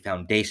building a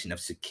foundation of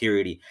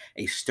security,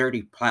 a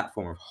sturdy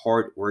platform of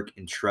hard work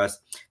and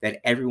trust that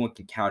everyone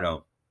can count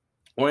on.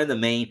 One of the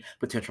main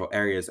potential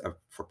areas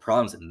for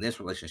problems in this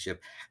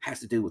relationship has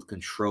to do with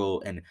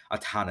control and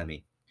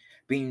autonomy,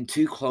 being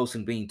too close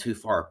and being too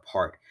far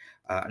apart.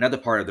 Another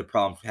part of the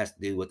problem has to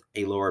do with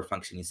a lower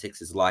functioning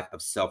six's lack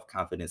of self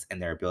confidence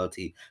and their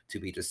ability to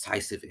be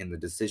decisive in the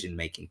decision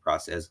making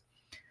process.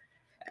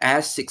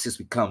 As sixes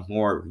become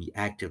more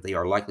reactive, they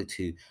are likely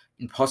to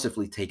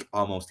impulsively take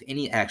almost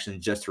any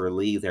action just to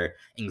relieve their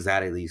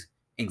anxieties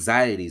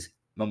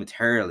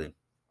momentarily.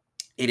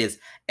 It is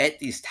at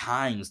these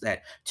times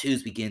that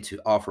twos begin to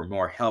offer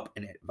more help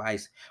and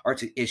advice or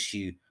to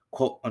issue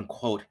quote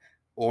unquote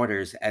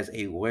orders as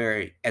a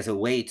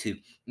way to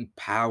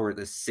empower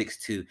the six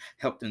to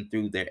help them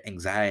through their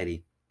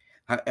anxiety.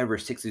 However,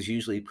 sixes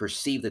usually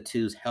perceive the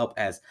two's help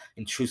as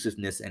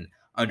intrusiveness and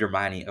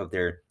undermining of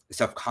their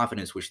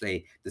self-confidence, which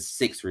the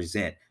six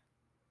resent.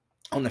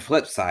 On the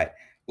flip side,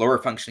 lower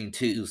functioning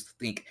twos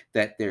think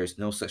that there's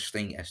no such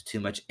thing as too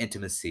much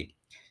intimacy.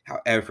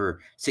 However,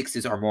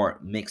 sixes are more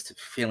mixed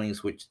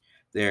feelings, which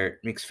their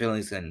mixed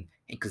feelings and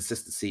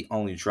inconsistency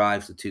only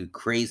drives the two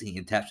crazy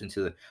and taps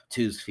into the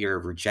two's fear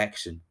of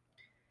rejection.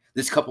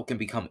 This couple can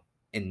become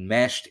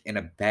enmeshed in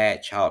a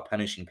bad child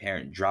punishing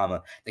parent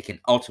drama that can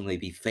ultimately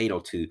be fatal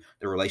to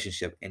the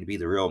relationship and be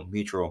the real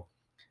mutual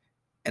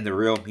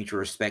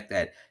respect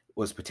that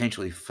was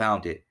potentially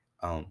founded.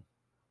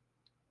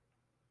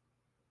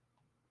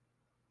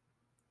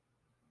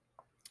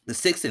 The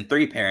 6 and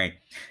 3 pairing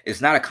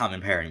is not a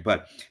common pairing,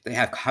 but they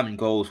have common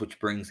goals, which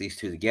brings these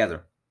two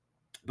together.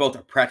 Both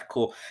are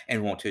practical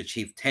and want to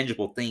achieve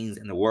tangible things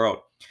in the world.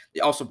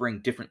 They also bring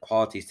different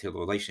qualities to the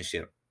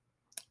relationship.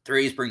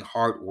 Threes bring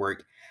hard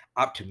work,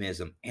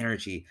 optimism,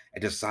 energy, a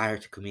desire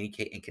to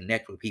communicate and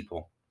connect with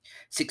people.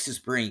 Sixes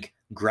bring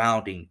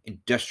grounding,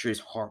 industrious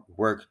hard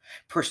work,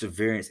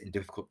 perseverance in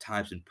difficult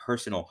times, and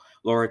personal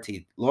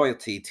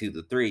loyalty to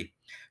the three.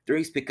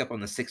 Threes pick up on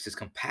the six's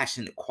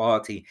compassionate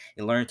quality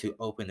and learn to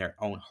open their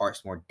own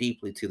hearts more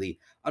deeply to the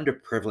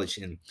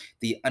underprivileged and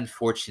the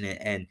unfortunate.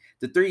 And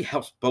the three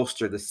helps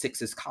bolster the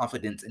six's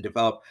confidence and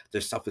develop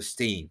their self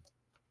esteem.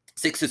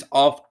 Sixes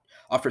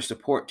offer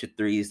support to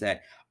threes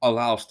that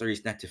allows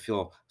threes not to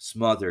feel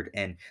smothered,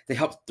 and they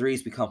help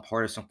threes become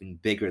part of something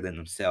bigger than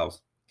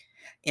themselves.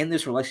 In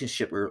this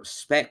relationship,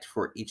 respect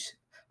for each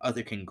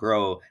other can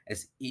grow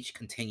as each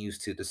continues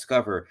to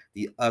discover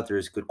the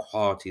other's good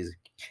qualities,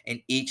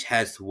 and each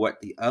has what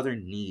the other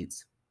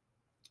needs.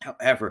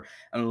 However,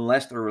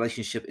 unless the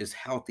relationship is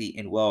healthy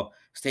and well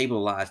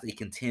stabilized, they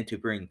can tend to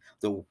bring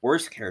the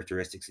worst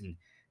characteristics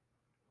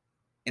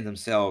in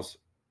themselves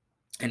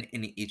and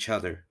in each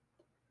other.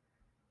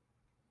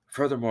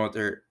 Furthermore,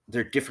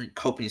 their different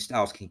coping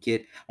styles can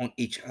get on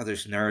each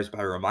other's nerves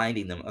by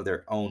reminding them of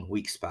their own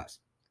weak spots.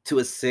 To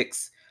a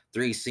six,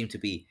 threes seem to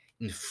be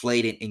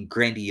inflated and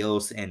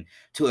grandiose, and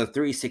to a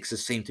three,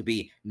 sixes seem to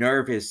be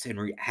nervous and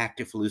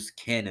reactive loose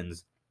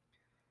cannons.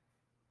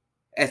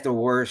 At the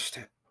worst,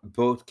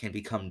 both can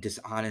become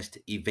dishonest,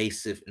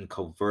 evasive, and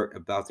covert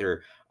about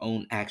their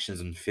own actions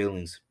and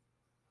feelings.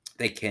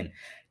 They can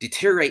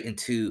deteriorate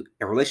into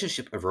a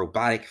relationship of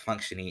robotic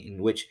functioning in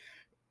which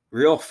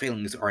real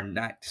feelings are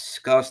not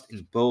discussed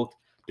and both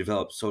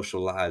develop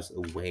social lives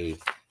away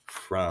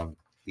from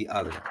the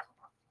other.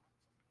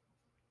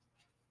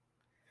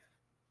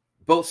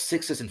 Both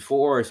sixes and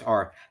fours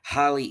are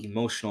highly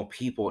emotional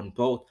people and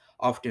both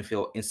often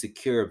feel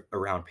insecure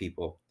around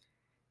people.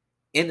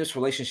 In this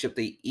relationship,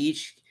 they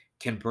each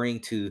can bring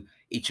to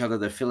each other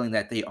the feeling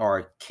that they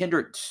are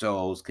kindred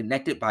souls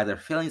connected by their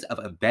feelings of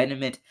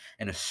abandonment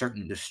and a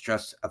certain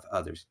distrust of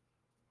others.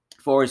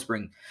 Fours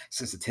bring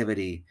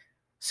sensitivity,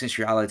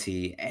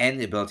 sensuality, and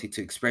the ability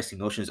to express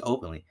emotions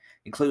openly,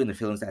 including the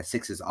feelings that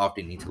sixes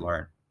often need to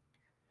learn.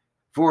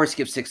 Fours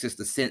give sixes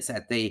the sense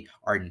that they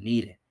are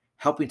needed,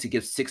 helping to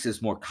give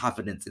sixes more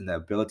confidence in the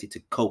ability to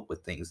cope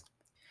with things.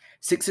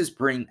 Sixes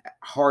bring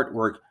hard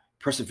work,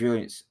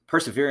 perseverance,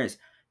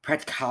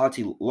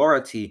 practicality,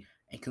 loyalty,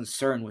 and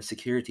concern with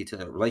security to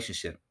the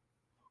relationship.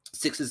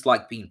 Sixes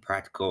like being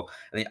practical,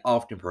 and they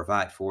often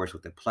provide fours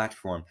with a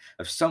platform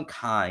of some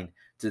kind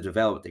to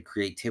develop their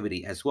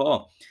creativity as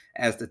well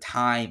as the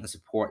time and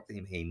support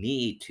they may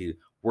need to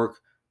work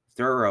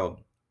thorough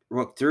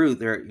work through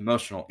their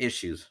emotional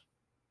issues.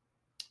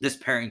 This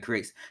pairing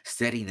creates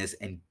steadiness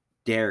and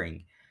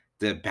daring,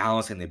 the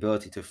balance and the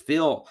ability to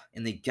fill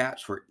in the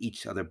gaps for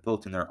each other,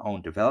 both in their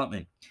own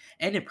development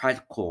and in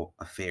practical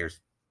affairs.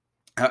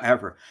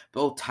 However,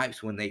 both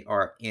types, when they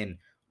are in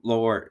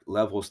lower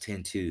levels,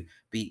 tend to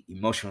be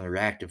emotionally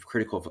reactive,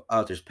 critical of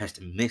others,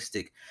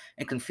 pessimistic,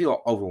 and can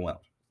feel overwhelmed.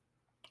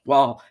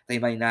 While they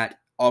may not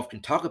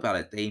often talk about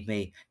it, they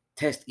may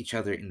test each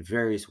other in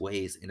various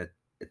ways in an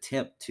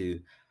attempt to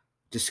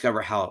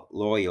discover how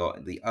loyal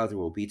the other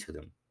will be to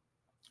them.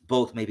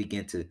 Both may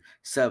begin to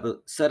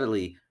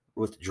subtly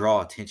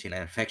withdraw attention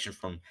and affection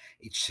from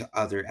each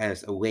other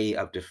as a way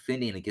of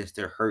defending against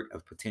their hurt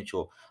of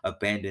potential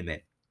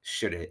abandonment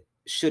should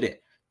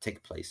it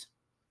take place.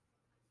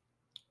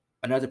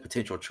 Another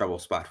potential trouble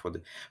spot for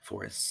the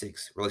 4 and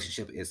 6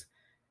 relationship is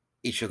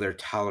each of their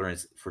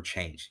tolerance for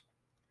change.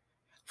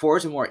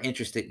 Fours are more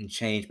interested in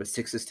change, but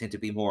sixes tend to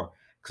be more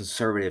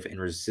conservative and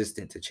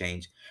resistant to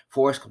change.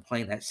 Fours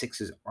complain that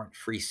sixes aren't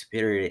free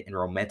spirited and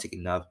romantic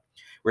enough,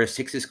 whereas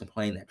sixes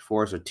complain that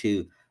fours are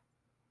too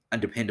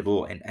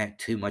undependable and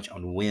act too much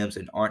on whims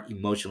and aren't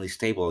emotionally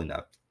stable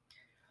enough.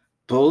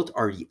 Both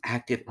are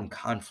reactive and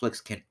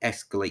conflicts can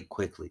escalate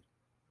quickly.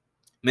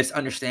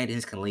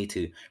 Misunderstandings can lead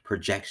to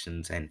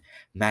projections and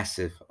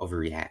massive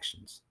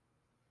overreactions.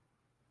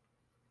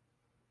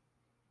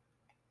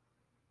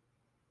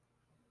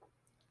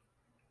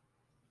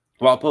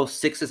 While both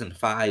sixes and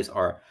fives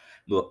are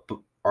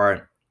oh,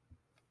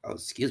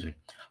 excuse me,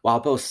 while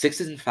both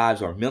sixes and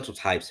fives are mental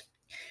types,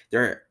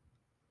 there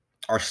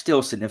are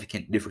still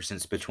significant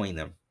differences between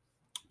them.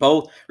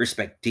 Both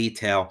respect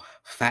detail,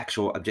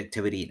 factual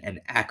objectivity, and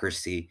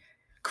accuracy,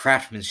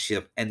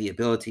 craftsmanship, and the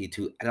ability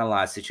to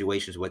analyze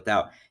situations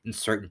without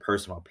inserting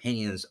personal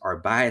opinions or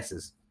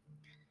biases.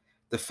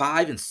 The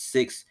 5 and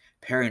 6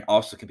 pairing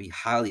also can be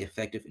highly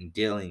effective in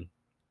dealing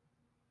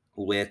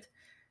with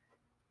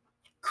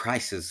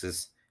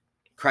crises,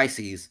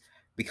 crises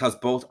because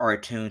both are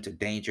attuned to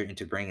danger and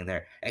to bringing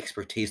their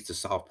expertise to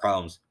solve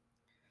problems.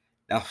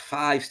 Now,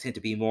 fives tend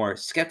to be more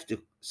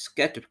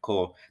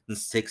skeptical than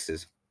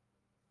sixes.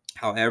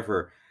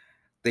 However,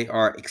 they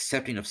are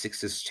accepting of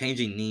sixes'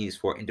 changing needs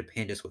for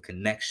independence with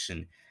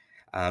connection.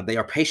 They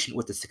are patient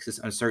with the sixes'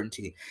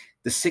 uncertainty.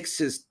 The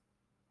sixes'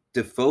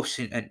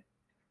 devotion and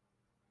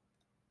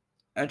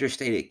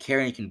understated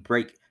caring can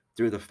break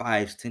through the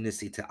fives'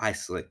 tendency to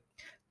isolate.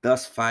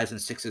 Thus, fives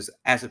and sixes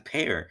as a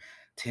pair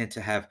tend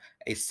to have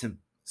a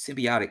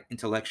symbiotic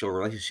intellectual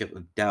relationship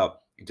of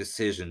doubt and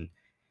decision,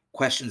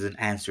 questions and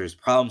answers,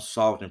 problems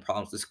solved and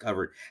problems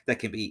discovered that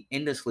can be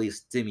endlessly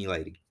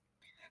stimulating.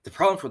 The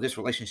problem for this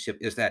relationship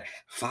is that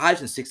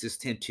fives and sixes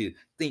tend to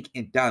think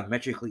in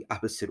diametrically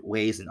opposite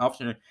ways and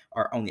often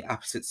are on the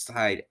opposite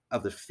side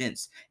of the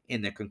fence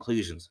in their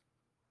conclusions.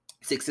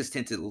 Sixes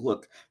tend to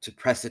look to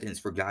precedents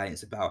for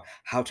guidance about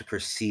how to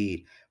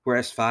proceed,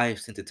 whereas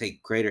fives tend to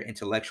take greater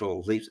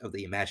intellectual leaps of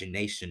the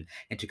imagination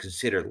and to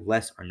consider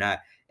less or not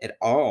at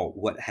all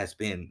what has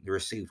been the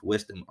received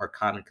wisdom or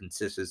common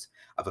consensus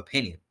of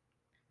opinion.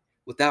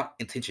 Without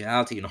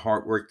intentionality and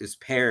hard work, this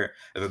pair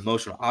of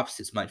emotional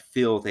opposites might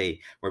feel they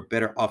were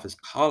better off as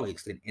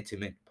colleagues than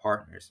intimate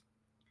partners.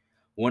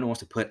 One wants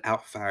to put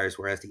out fires,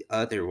 whereas the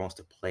other wants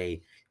to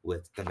play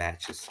with the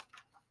matches.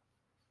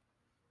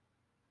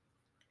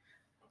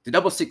 The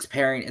double six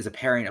pairing is a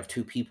pairing of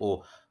two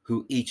people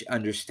who each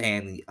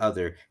understand the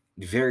other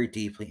very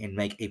deeply and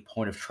make a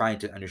point of trying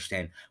to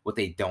understand what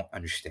they don't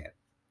understand.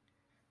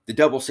 The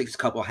double six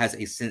couple has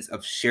a sense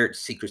of shared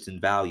secrets and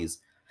values,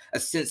 a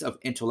sense of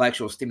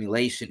intellectual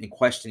stimulation and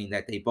questioning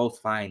that they both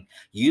find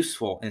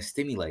useful and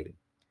stimulating.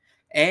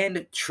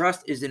 And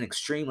trust is an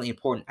extremely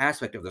important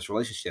aspect of this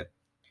relationship.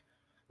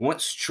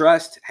 Once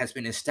trust has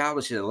been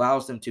established, it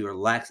allows them to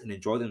relax and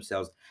enjoy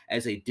themselves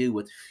as they do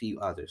with few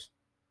others.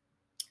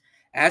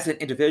 As an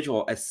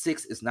individual, a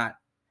six is not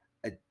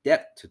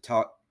adept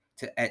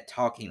at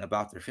talking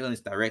about their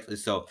feelings directly.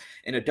 So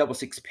in a double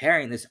six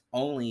pairing, this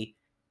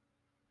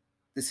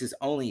is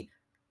only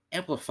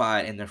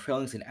amplified, and their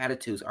feelings and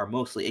attitudes are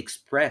mostly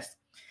expressed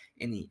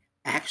in the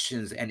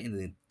actions and in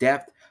the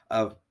depth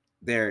of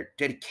their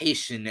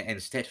dedication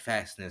and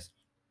steadfastness.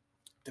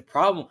 The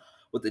problem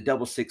with the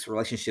double six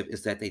relationship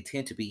is that they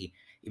tend to be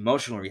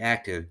emotionally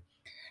reactive.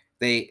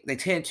 They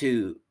tend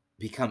to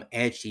become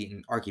edgy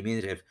and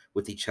argumentative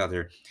with each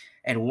other.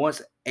 And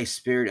once a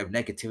spirit of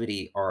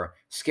negativity or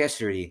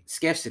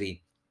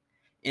scarcity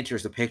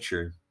enters the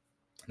picture,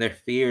 their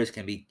fears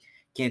can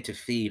begin to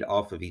feed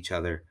off of each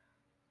other.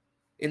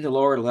 In the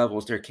lower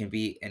levels, there can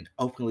be an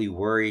openly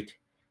worried,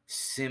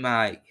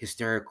 semi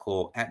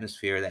hysterical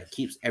atmosphere that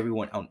keeps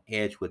everyone on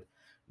edge with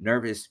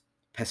nervous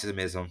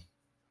pessimism.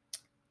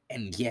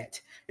 And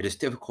yet, it is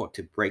difficult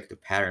to break the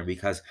pattern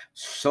because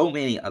so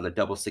many of the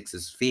double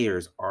six's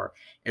fears are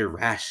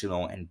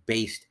irrational and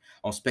based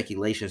on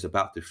speculations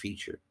about the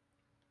future.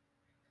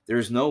 There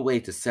is no way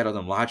to settle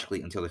them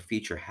logically until the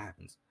future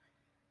happens.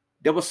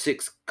 Double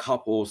six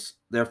couples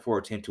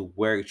therefore tend to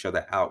wear each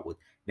other out with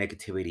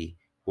negativity,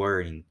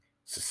 worrying,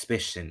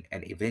 suspicion,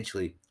 and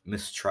eventually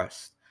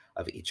mistrust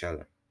of each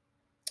other.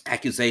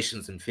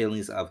 Accusations and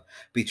feelings of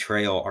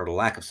betrayal or the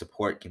lack of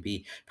support can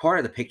be part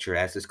of the picture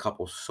as this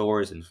couple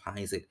soars and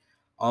finds it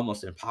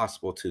almost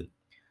impossible to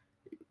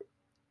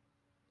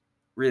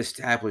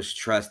reestablish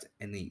trust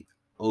in the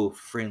old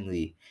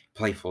friendly,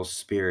 playful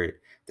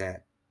spirit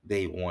that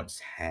they once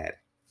had.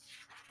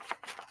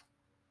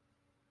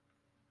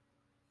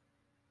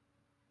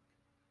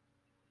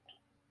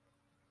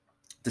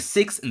 The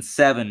six and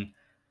seven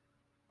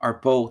are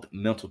both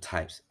mental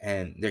types,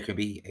 and there can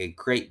be a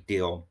great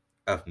deal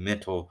of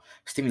mental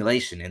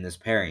stimulation in this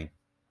pairing.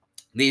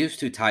 These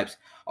two types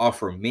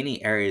offer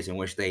many areas in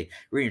which they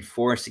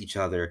reinforce each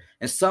other,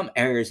 and some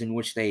areas in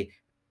which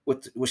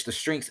with which the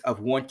strengths of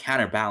one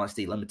counterbalance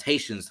the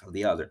limitations of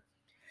the other.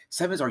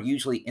 Sevens are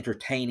usually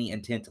entertaining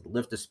and tend to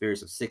lift the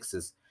spirits of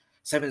sixes.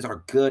 Sevens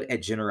are good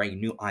at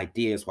generating new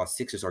ideas, while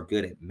sixes are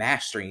good at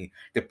mastering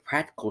the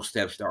practical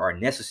steps that are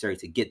necessary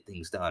to get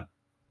things done.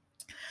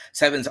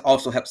 Sevens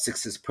also help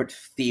sixes put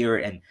fear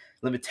and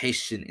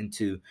limitation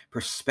into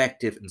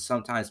perspective and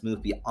sometimes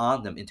move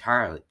beyond them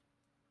entirely.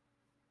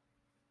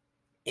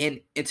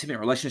 In intimate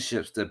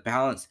relationships, the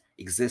balance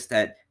exists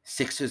that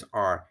sixes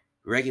are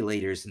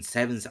regulators and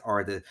sevens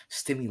are the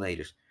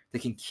stimulators. They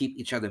can keep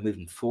each other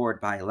moving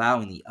forward by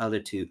allowing the other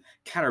to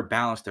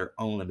counterbalance their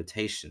own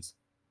limitations.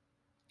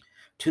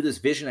 To this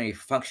visionary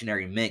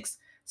functionary mix,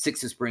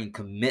 sixes bring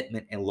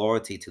commitment and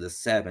loyalty to the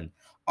seven,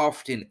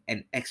 often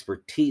an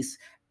expertise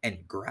and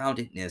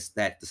groundedness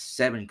that the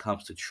seven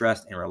comes to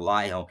trust and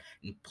rely on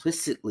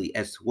implicitly,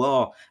 as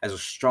well as a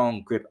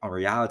strong grip on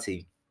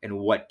reality and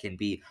what can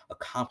be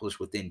accomplished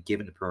within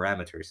given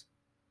parameters.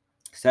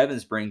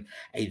 Sevens bring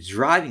a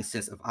driving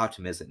sense of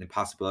optimism and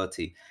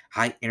possibility,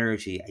 high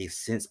energy, a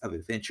sense of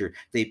adventure.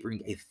 They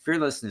bring a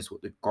fearlessness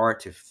with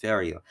regard to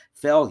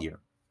failure.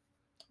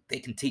 They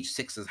can teach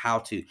sixes how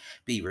to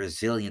be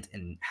resilient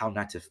and how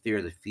not to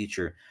fear the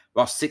future,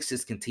 while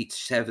sixes can teach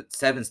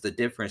sevens the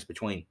difference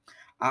between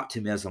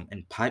optimism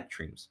and pipe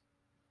dreams.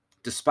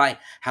 Despite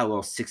how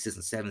well sixes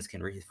and sevens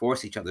can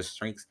reinforce each other's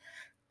strengths,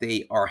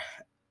 they are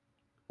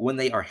when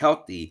they are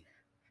healthy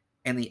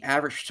and the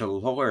average to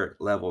lower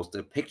levels,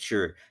 the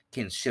picture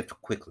can shift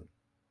quickly.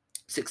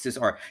 Sixes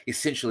are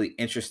essentially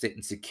interested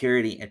in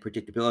security and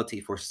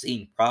predictability,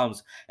 foreseeing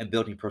problems and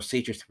building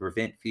procedures to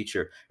prevent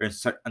future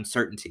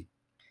uncertainty.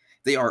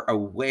 They are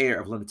aware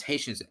of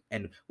limitations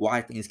and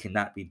why things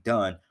cannot be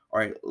done,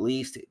 or at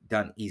least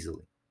done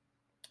easily.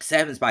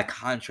 Sevens, by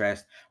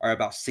contrast, are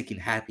about seeking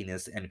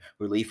happiness and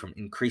relief from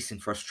increasing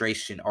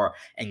frustration or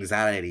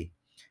anxiety.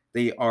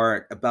 They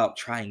are about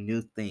trying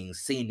new things,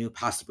 seeing new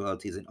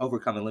possibilities, and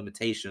overcoming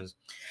limitations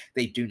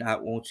they do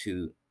not want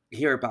to.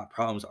 hear about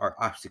problems are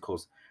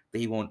obstacles.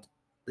 They want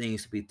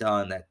things to be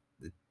done that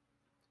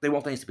they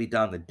want things to be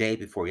done the day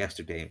before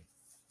yesterday.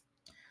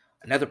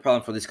 Another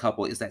problem for this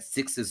couple is that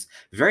sixes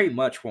very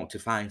much want to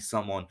find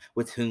someone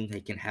with whom they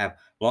can have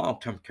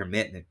long-term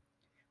commitment,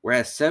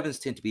 whereas sevens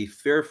tend to be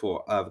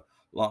fearful of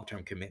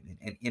long-term commitment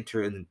and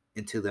enter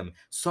into them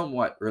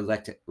somewhat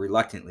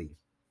reluctantly.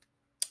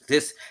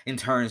 This in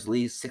turn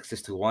leads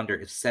sixes to wonder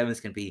if sevens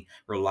can be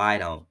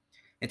relied on.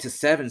 And to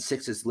sevens,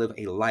 sixes live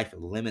a life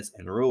of limits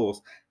and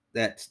rules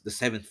that the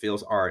seven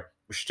feels are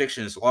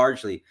restrictions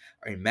largely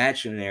are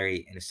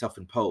imaginary and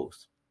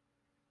self-imposed.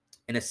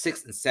 In a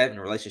six and seven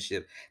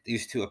relationship,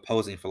 these two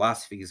opposing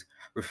philosophies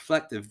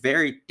reflect the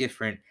very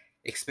different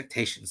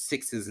expectations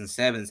sixes and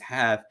sevens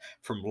have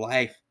from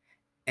life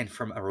and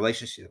from a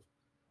relationship.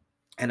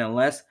 And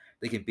unless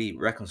they can be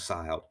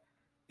reconciled,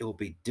 it will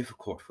be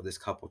difficult for this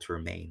couple to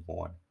remain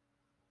one.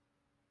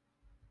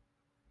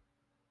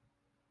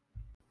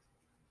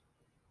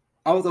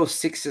 Although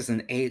sixes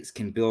and eights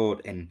can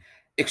build an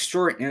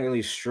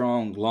extraordinarily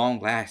strong, long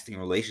lasting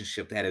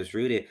relationship that is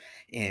rooted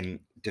in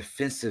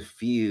defensive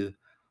view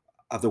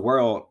of the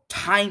world,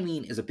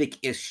 timing is a big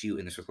issue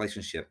in this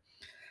relationship.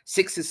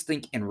 Sixes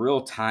think in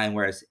real time,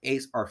 whereas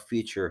eights are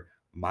future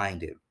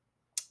minded.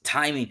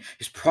 Timing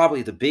is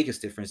probably the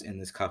biggest difference in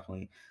this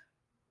coupling,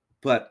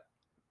 but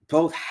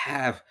both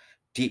have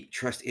deep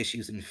trust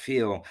issues and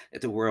feel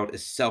that the world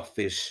is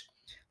selfish,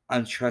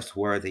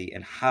 untrustworthy,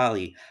 and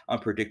highly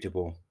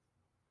unpredictable.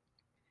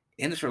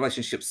 In this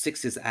relationship,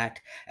 sixes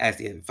act as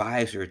the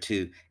advisor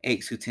to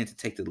eights who tend to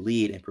take the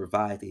lead and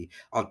provide the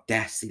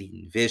audacity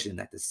and vision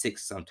that the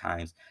six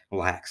sometimes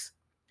lacks.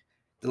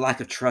 The lack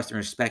of trust and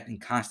respect and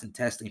constant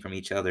testing from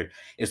each other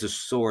is the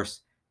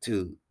source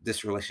to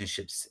this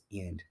relationship's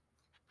end.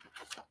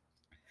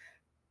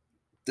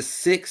 The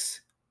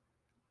six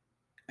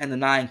and the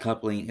nine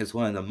coupling is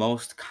one of the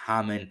most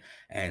common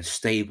and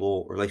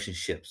stable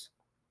relationships.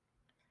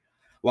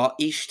 While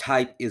each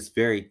type is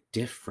very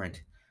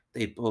different,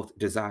 they both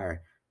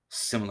desire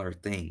similar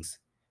things.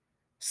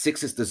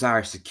 Sixes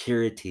desire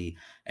security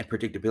and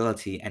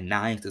predictability, and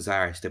nines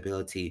desire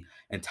stability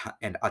and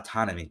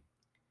autonomy.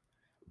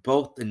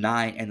 Both the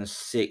nine and the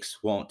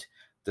six want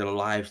their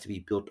lives to be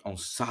built on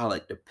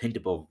solid,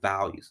 dependable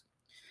values.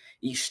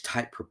 Each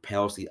type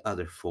propels the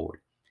other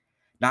forward.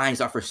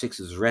 Nines offer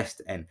sixes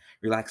rest and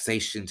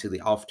relaxation to the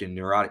often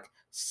neurotic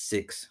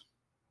six.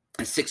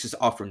 And sixes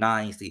offer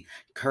nines the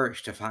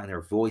courage to find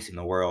their voice in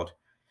the world.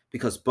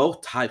 Because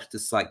both types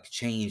dislike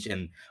change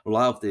and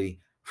love the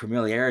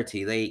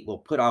familiarity, they will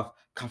put off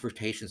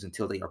confrontations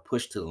until they are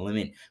pushed to the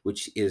limit,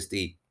 which is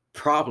the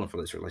problem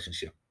for this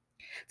relationship.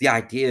 The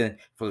idea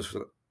for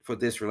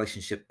this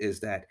relationship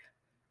is that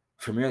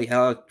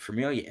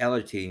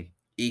familiarity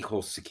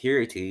equals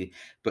security,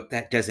 but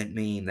that doesn't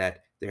mean that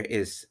there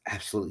is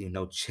absolutely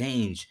no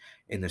change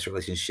in this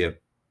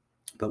relationship.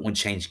 But when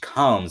change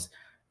comes,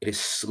 it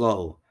is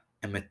slow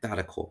and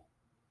methodical.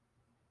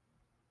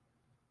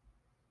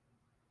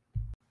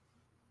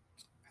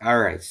 All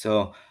right,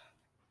 so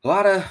a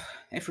lot of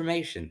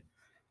information,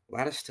 a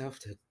lot of stuff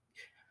that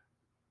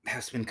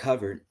has been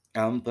covered.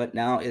 But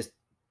now is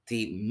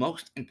the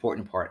most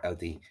important part of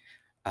the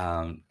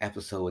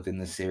episode within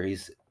the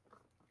series,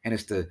 and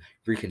it's the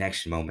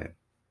reconnection moment.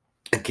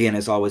 Again,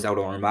 as always, I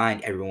want to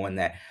remind everyone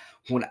that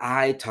when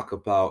I talk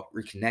about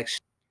reconnection,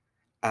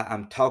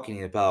 I'm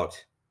talking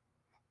about,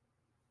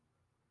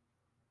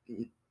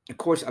 of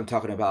course, I'm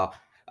talking about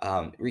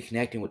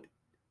reconnecting with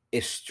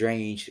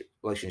estranged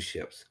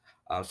relationships.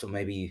 So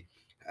maybe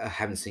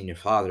haven't seen your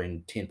father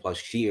in 10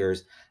 plus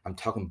years. I'm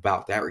talking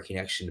about that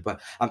reconnection, but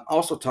I'm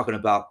also talking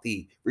about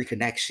the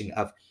reconnection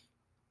of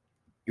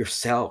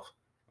yourself.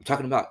 I'm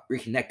talking about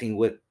reconnecting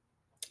with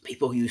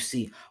people who you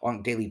see on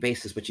a daily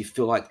basis, but you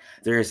feel like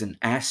there is an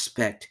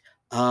aspect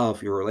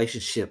of your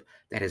relationship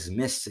that is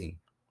missing.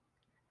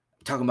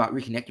 I'm talking about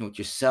reconnecting with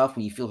yourself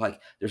when you feel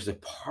like there's a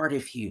part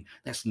of you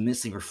that's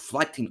missing,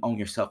 reflecting on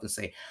yourself and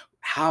say,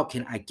 how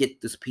can I get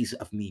this piece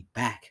of me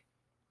back?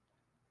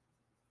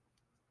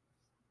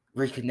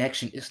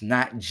 Reconnection is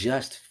not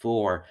just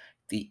for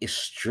the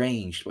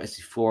estranged, but it's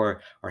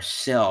for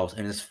ourselves,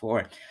 and it's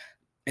for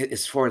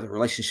the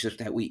relationships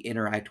that we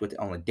interact with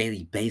on a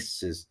daily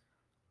basis.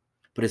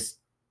 But it's,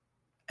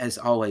 as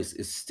always,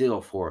 it's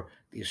still for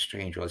the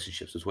estranged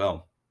relationships as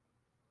well.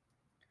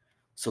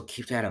 So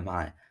keep that in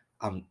mind.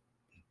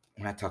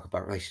 When I talk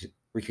about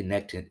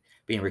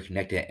being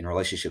reconnected in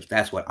relationships,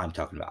 that's what I'm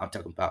talking about. I'm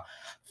talking about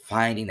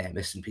finding that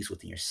missing piece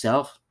within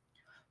yourself,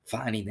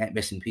 finding that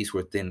missing piece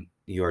within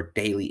your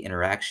daily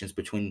interactions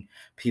between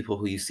people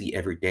who you see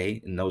every day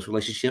in those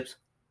relationships,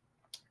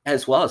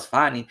 as well as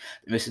finding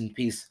the missing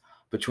piece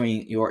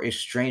between your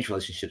estranged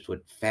relationships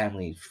with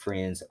family,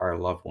 friends, or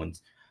loved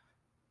ones.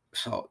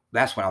 So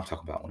that's what I'm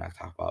talking about when I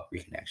talk about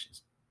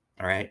reconnections.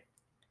 All right.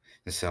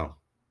 And so,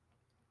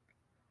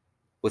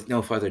 with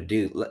no further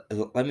ado,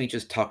 let me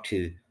just talk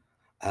to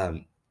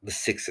the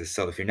sixes.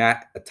 So if you're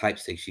not a type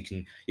six,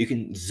 you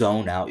can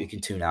zone out, you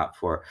can tune out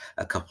for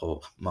a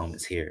couple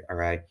moments here. All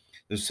right.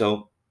 And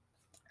so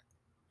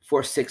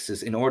for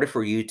sixes, in order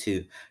for you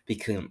to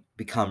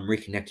become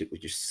reconnected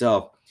with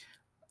yourself,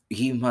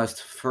 you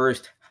must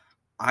first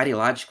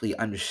ideologically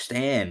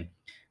understand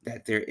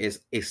that there is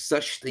a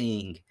such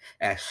thing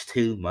as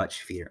too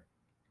much fear,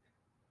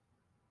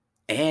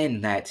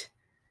 and that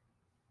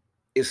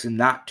it's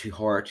not too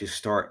hard to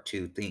start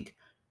to think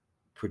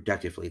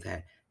productively.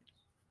 That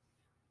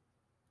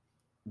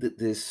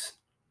this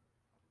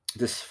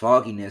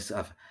fogginess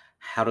of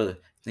how to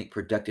think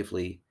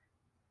productively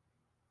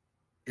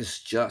is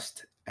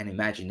just an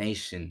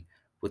imagination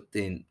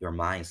within your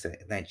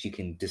mindset, that you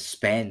can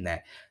disband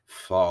that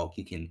fog.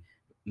 You can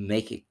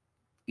make it,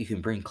 you can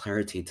bring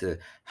clarity to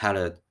how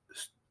to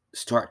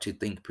start to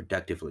think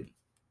productively.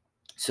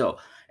 So,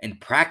 in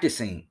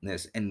practicing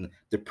this and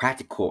the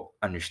practical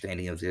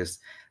understanding of this,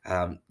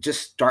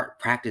 just start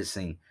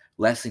practicing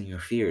lessening your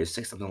fears.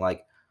 Say something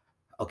like,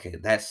 okay,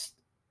 that's,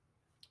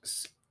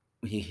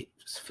 when you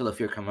feel a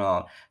fear coming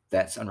on,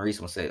 that's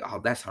unreasonable. Say,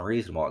 oh, that's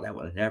unreasonable. That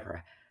would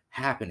never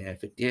happen. And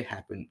if it did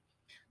happen,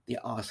 the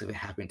odds of it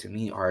happening to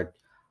me are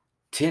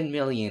 10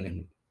 million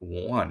and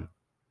one.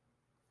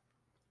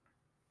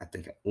 I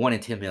think 1 in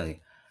 10 million.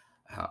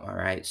 All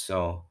right.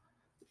 So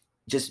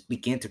just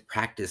begin to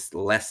practice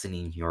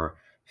lessening your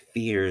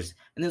fears,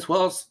 and as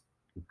well as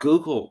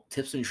Google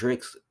tips and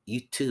tricks,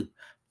 YouTube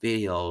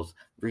videos,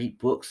 read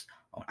books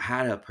on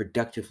how to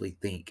productively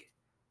think.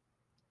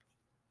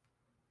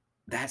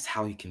 That's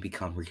how you can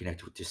become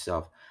reconnected with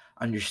yourself,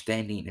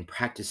 understanding and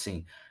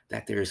practicing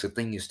that there is a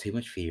thing as too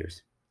much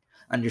fears,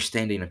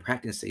 understanding and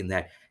practicing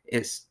that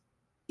it's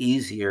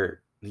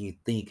easier when you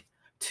think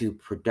to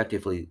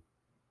productively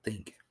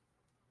think.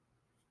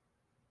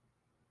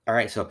 All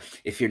right, so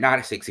if you're not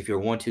a six, if you're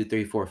 1, 2,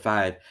 3, 4,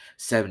 5,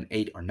 7,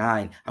 8, or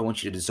 9, I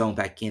want you to zone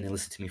back in and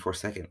listen to me for a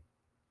second.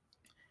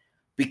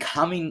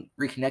 Becoming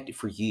reconnected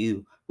for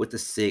you with the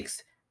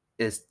six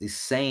is the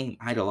same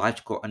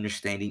ideological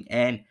understanding,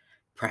 and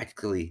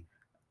practically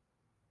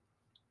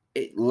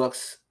it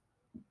looks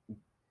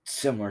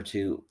similar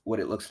to what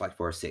it looks like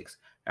for a six.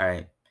 All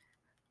right.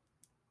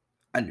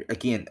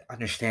 Again,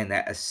 understand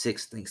that a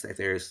six thinks that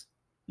there's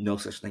no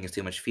such thing as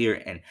too much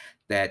fear, and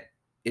that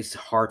it's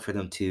hard for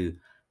them to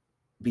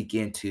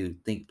begin to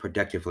think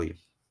productively.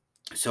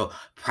 So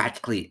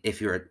practically, if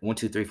you're at 1,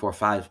 2, 3, 4,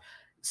 5,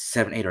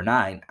 7, 8, or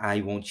 9,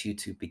 I want you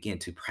to begin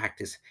to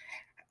practice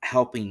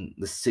helping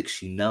the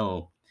six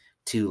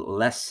to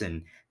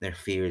lessen their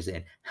fears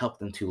and help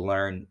them to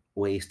learn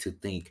ways to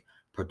think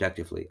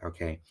productively.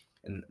 Okay.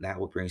 And that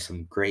will bring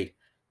some great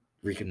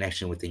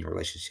reconnection within your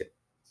relationship.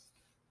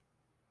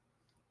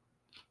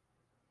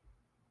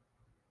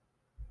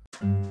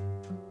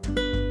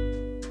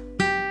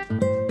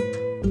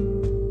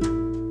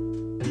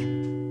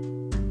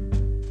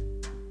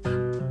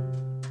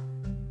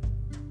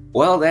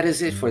 Well, that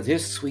is it for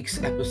this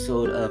week's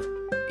episode of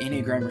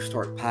Enneagram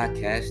Restored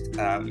Podcast.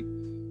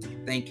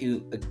 Thank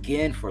you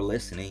again for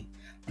listening.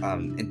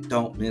 And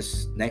don't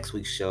miss next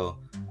week's show.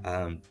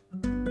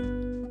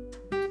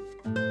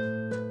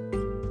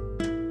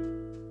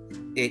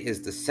 It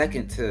is the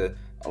second to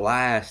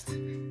last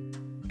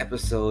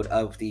episode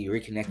of the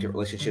Reconnected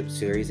Relationship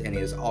series, and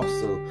it is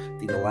also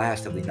the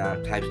last of the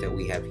 9 types that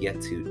we have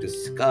yet to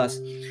discuss,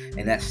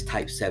 and that's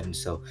type 7.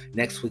 So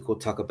next week we'll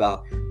talk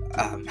about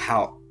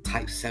how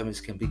type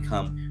 7s can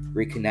become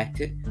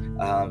reconnected,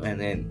 and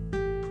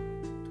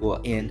then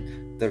we'll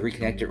end the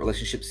Reconnected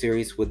Relationship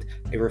series with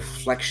a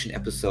reflection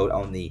episode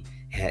on the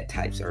head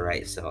types. All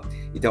right, so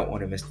you don't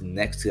want to miss the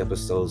next 2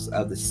 episodes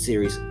of the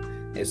series.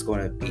 It's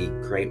going to be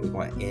great. We're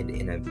going to end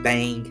in a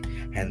bang,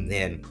 and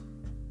then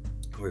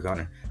we're going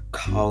to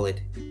call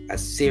it a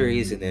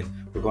series, and then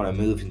we're going to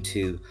move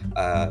into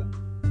a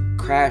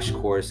crash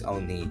course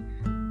on the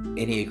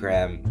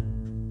Enneagram.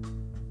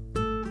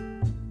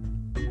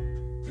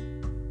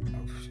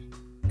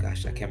 Oh,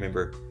 gosh, I can't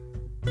remember.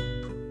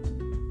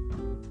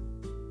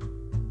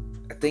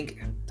 I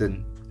think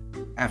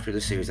after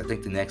this series, I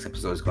think the next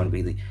episode is going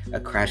to be a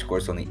crash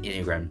course on the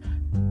Enneagram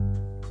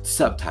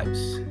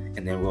subtypes,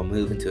 and then we'll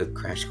move into a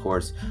crash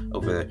course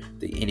over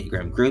the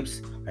Enneagram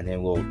groups, and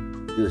then we'll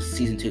do a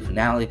season 2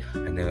 finale,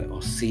 and then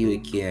we'll see you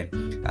again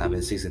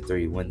in season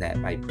 3. When that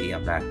might be,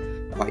 I'm not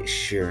quite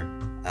sure,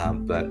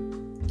 but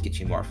get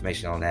you more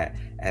information on that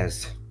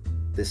as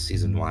this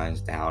season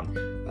winds down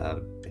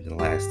in the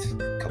last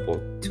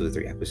 2 or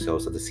 3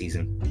 episodes of the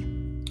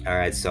season. All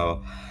right,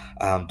 so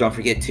don't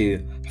forget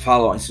to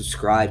follow and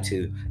subscribe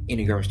to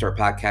Enneagram Restored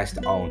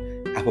Podcast on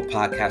Apple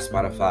Podcasts,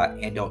 Spotify,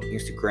 and on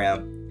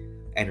Instagram.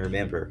 And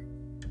remember,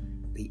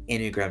 the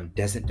Enneagram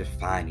doesn't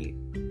define you,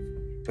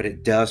 but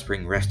it does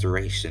bring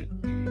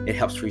restoration. It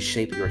helps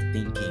reshape your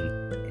thinking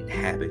and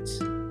habits.